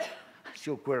Road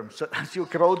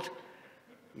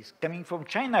is coming from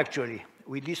China, actually,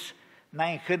 with this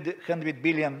 $900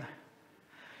 billion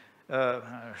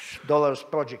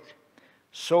project.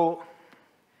 So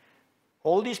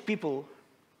all these people,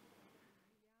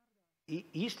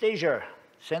 East Asia,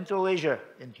 Central Asia,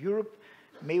 and Europe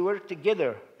may work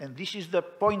together, and this is the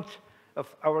point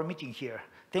of our meeting here.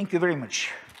 Thank you very much.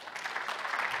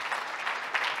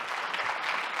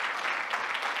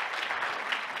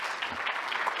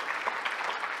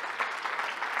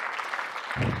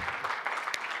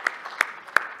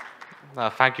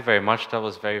 Thank you very much. That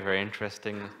was very, very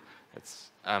interesting.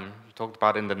 You talked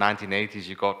about in the 1980s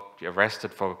you got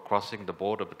arrested for crossing the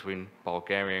border between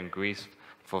Bulgaria and Greece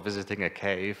for visiting a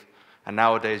cave. And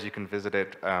nowadays you can visit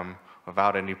it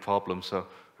without any problem. So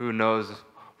who knows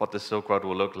what the Silk Road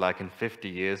will look like in 50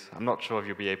 years. I'm not sure if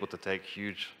you'll be able to take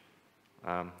huge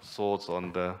swords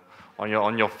on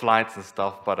your flights and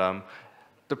stuff, but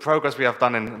the progress we have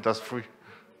done in just free.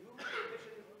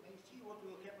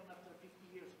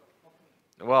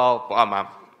 Well,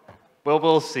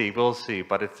 we'll see,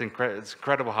 but it's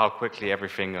incredible how quickly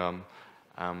everything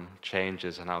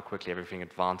changes and how quickly everything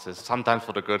advances, sometimes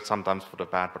for the good, sometimes for the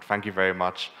bad, but thank you very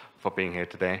much for being here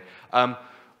today.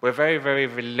 We're very, very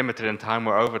limited in time,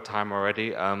 we're over time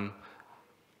already. Are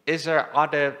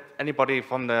there anybody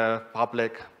from the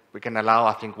public? We can allow,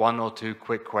 I think, 1 or 2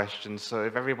 quick questions, so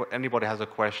if anybody has a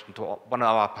question to one of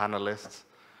our panelists,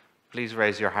 please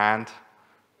raise your hand,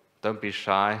 don't be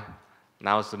shy.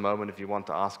 Now's the moment if you want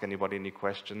to ask anybody any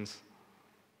questions.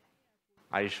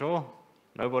 Are you sure?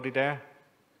 Nobody there?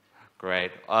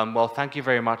 Great. Well, thank you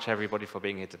very much, everybody, for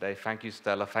being here today. Thank you,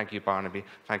 Stella. Thank you, Barnaby.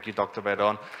 Thank you, Dr.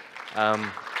 Bedon.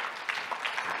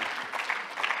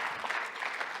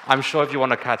 I'm sure if you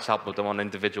want to catch up with them on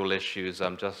individual issues,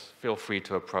 just feel free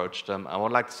to approach them. I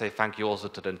would like to say thank you also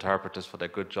to the interpreters for their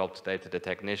good job today, to the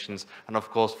technicians, and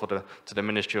of course to the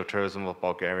Ministry of Tourism of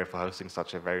Bulgaria for hosting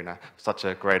such a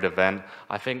great event.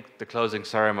 I think the closing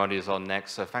ceremony is on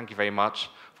next, so thank you very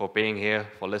much for being here,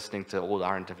 for listening to all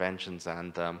our interventions,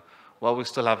 and well, we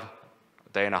still have a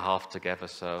day and a half together,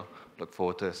 so look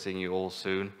forward to seeing you all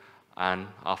soon, and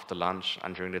after lunch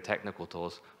and during the technical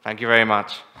tours. Thank you very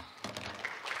much.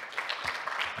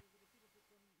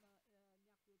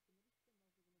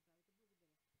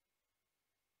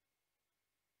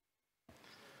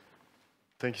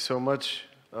 Thank you so much.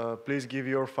 Please give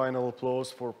your final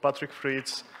applause for Patrick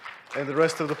Fritz and the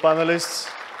rest of the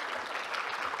panelists.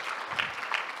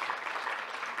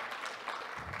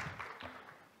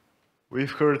 We've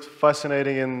heard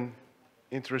fascinating and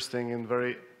interesting and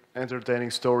very entertaining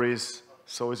stories,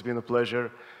 so it's been a pleasure.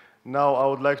 Now I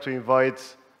would like to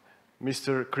invite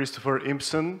Mr. Christopher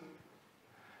Impson,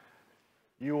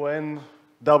 UNWTO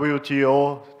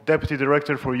Deputy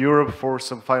Director for Europe, for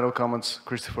some final comments.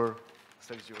 Christopher, the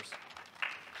stage is yours.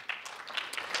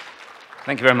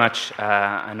 Thank you very much.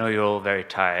 I know you're all very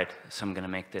tired, so I'm going to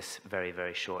make this very,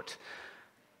 very short.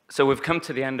 So we've come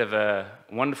to the end of a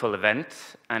wonderful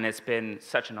event, and it's been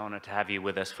such an honor to have you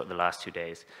with us for the last 2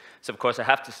 days. So of course, I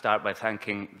have to start by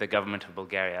thanking the government of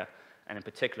Bulgaria, and in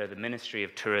particular the Ministry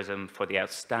of Tourism, for the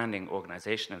outstanding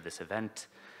organization of this event,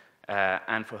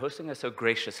 and for hosting us so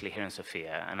graciously here in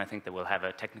Sofia. And I think that we'll have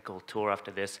a technical tour after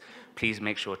this. Please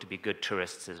make sure to be good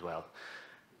tourists as well.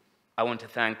 I want to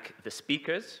thank the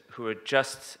speakers, who are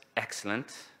just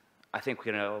excellent. I think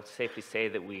we can all safely say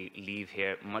that we leave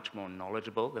here much more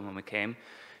knowledgeable than when we came,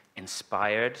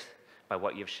 inspired by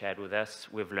what you've shared with us.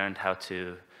 We've learned how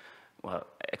to, well,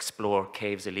 explore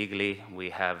caves illegally. We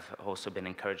have also been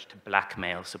encouraged to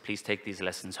blackmail, so please take these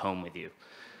lessons home with you.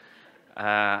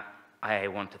 I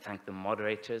want to thank the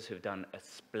moderators who've done a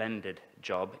splendid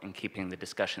job in keeping the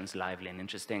discussions lively and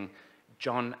interesting.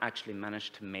 John actually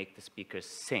managed to make the speakers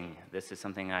sing. This is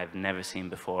something I've never seen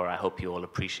before. I hope you all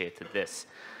appreciated this.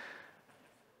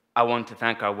 I want to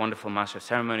thank our wonderful Master of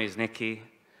Ceremonies, Nikki,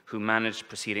 who managed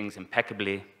proceedings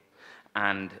impeccably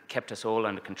and kept us all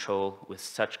under control with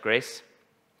such grace.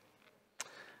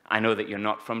 I know that you're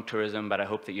not from tourism, but I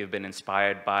hope that you've been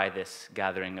inspired by this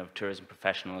gathering of tourism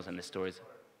professionals and the stories.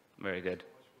 Very good.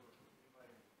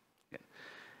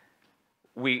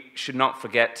 We should not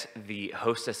forget the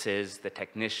hostesses, the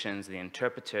technicians, the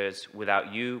interpreters.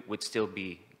 Without you, we'd still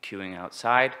be queuing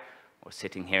outside or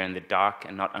sitting here in the dark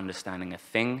and not understanding a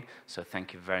thing. So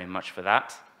thank you very much for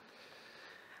that.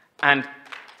 And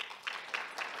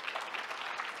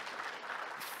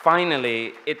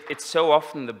finally, it's so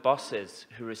often the bosses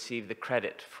who receive the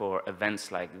credit for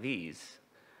events like these,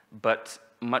 but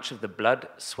much of the blood,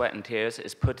 sweat, and tears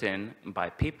is put in by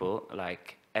people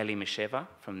like Eli Misheva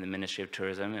from the Ministry of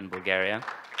Tourism in Bulgaria,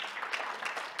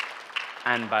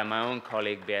 and by my own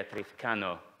colleague Beatriz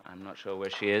Cano. I'm not sure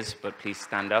where she is, but please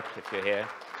stand up if you're here.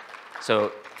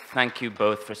 So thank you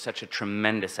both for such a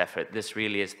tremendous effort. This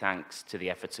really is thanks to the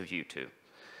efforts of you two.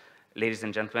 Ladies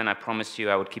and gentlemen, I promised you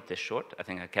I would keep this short. I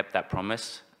think I kept that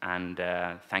promise, and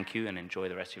thank you, and enjoy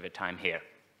the rest of your time here.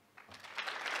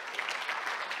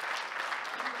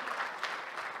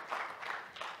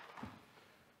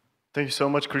 Thank you so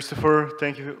much, Christopher.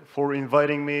 Thank you for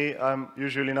inviting me. I'm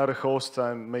usually not a host.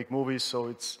 I make movies, so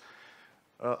it's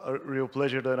a real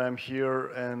pleasure that I'm here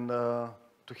and to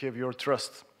have your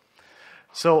trust.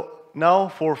 So now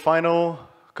for final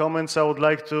comments, I would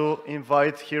like to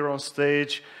invite here on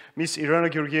stage Ms. Irena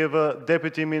Georgieva,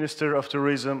 Deputy Minister of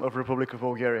Tourism of Republic of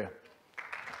Bulgaria.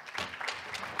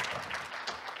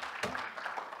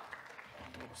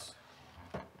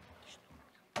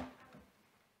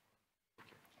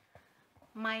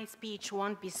 My speech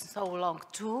won't be so long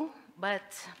too,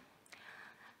 but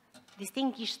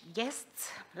distinguished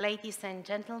guests, ladies and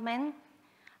gentlemen,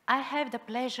 I have the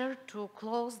pleasure to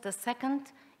close the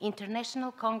second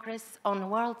International Congress on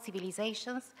World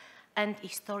Civilizations and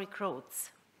Historic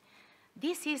Routes.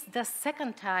 This is the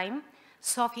second time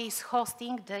Sofia is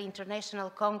hosting the International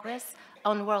Congress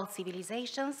on World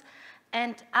Civilizations,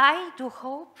 and I do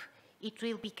hope it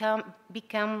will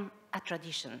become a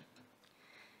tradition.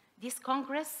 This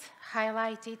Congress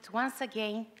highlighted once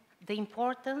again the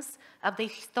importance of the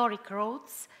historic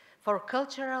routes for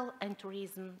cultural and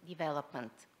tourism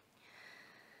development.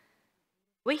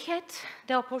 We had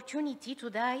the opportunity to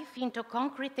dive into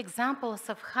concrete examples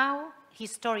of how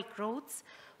historic routes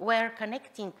were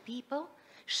connecting people,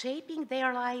 shaping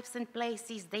their lives and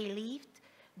places they lived,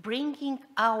 bringing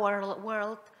our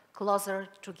world closer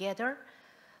together,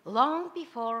 long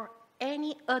before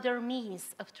any other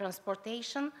means of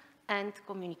transportation and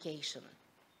communication.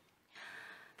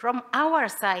 From our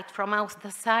side, from the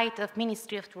side of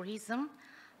Ministry of Tourism,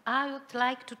 I would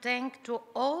like to thank to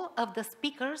all of the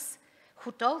speakers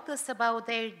who told us about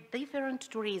their different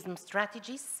tourism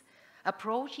strategies,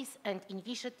 approaches and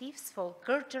initiatives for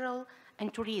cultural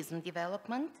and tourism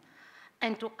development,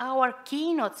 and to our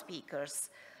keynote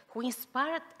speakers who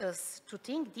inspired us to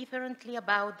think differently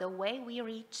about the way we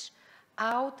reach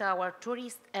out our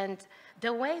tourists and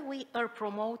the way we are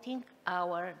promoting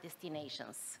our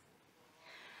destinations.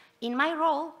 In my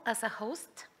role as a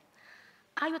host,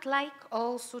 I would like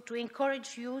also to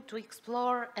encourage you to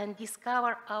explore and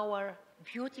discover our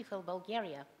beautiful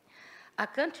Bulgaria, a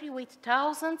country with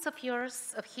thousands of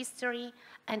years of history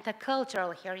and a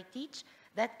cultural heritage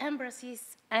that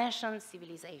embraces ancient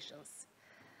civilizations.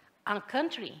 A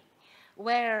country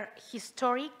where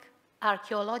historic,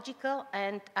 archaeological,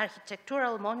 and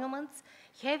architectural monuments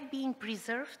have been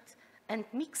preserved and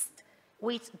mixed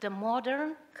with the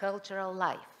modern cultural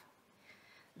life.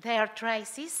 They are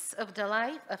traces of the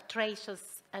life of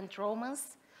Thracians and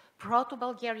Romans,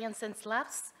 Proto-Bulgarians and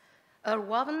Slavs, are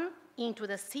woven into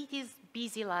the city's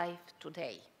busy life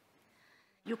today.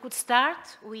 You could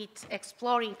start with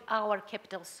exploring our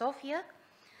capital, Sofia,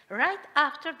 right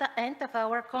after the end of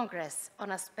our Congress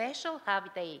on a special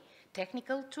half-day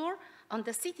technical tour on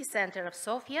the city center of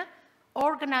Sofia,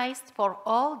 organized for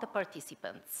all the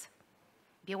participants.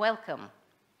 Be welcome.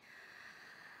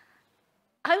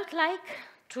 I would like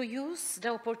to use the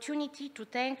opportunity to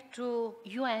thank to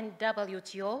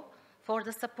UNWTO for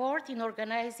the support in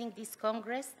organizing this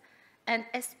Congress, and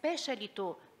especially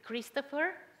to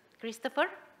Christopher,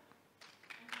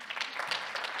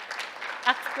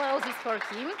 applauses for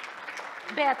him,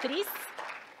 Beatrice,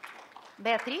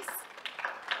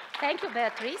 thank you,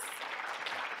 Beatrice,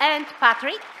 and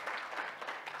Patrick,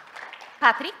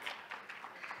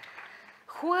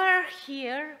 who are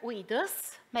here with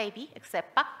us, maybe,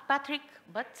 except Patrick,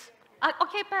 but,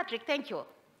 okay, Patrick, thank you.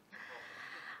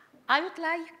 I would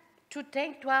like to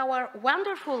thank to our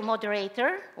wonderful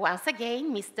moderator, once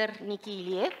again, Mr. Niki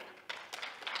Iliev.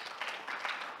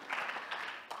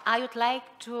 I would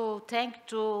like to thank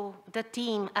to the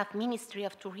team of Ministry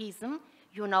of Tourism,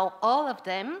 you know all of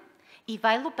them,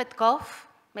 Ivailo Petkov,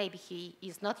 maybe he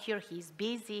is not here, he's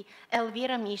busy,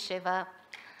 Elvira Misheva,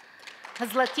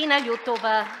 Zlatina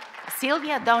Yutova,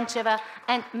 Silvia Doncheva,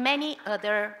 and many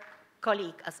other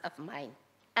colleagues of mine.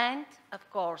 And, of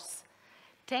course,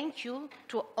 thank you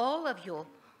to all of you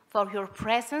for your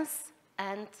presence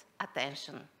and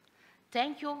attention.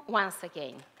 Thank you once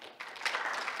again.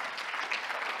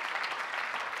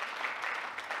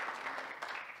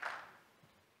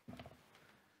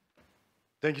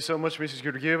 Thank you so much, Mrs.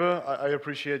 Georgieva. I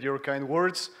appreciate your kind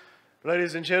words.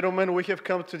 Ladies and gentlemen, we have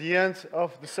come to the end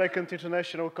of the Second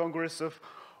International Congress of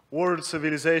World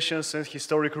Civilizations and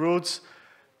Historic Roots.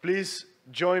 Please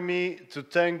join me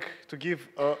to give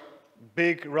a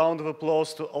big round of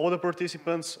applause to all the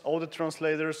participants, all the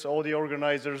translators, all the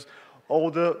organizers,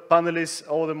 all the panelists,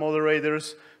 all the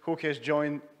moderators who has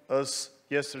joined us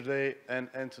yesterday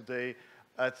and today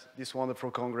at this wonderful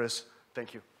Congress.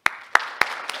 Thank you.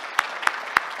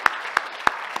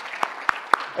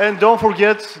 And don't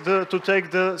forget to take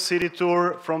the city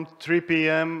tour from 3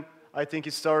 p.m. I think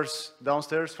it starts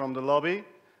downstairs from the lobby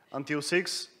until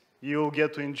 6. You'll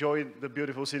get to enjoy the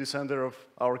beautiful city center of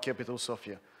our capital,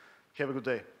 Sofia. Have a good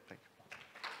day.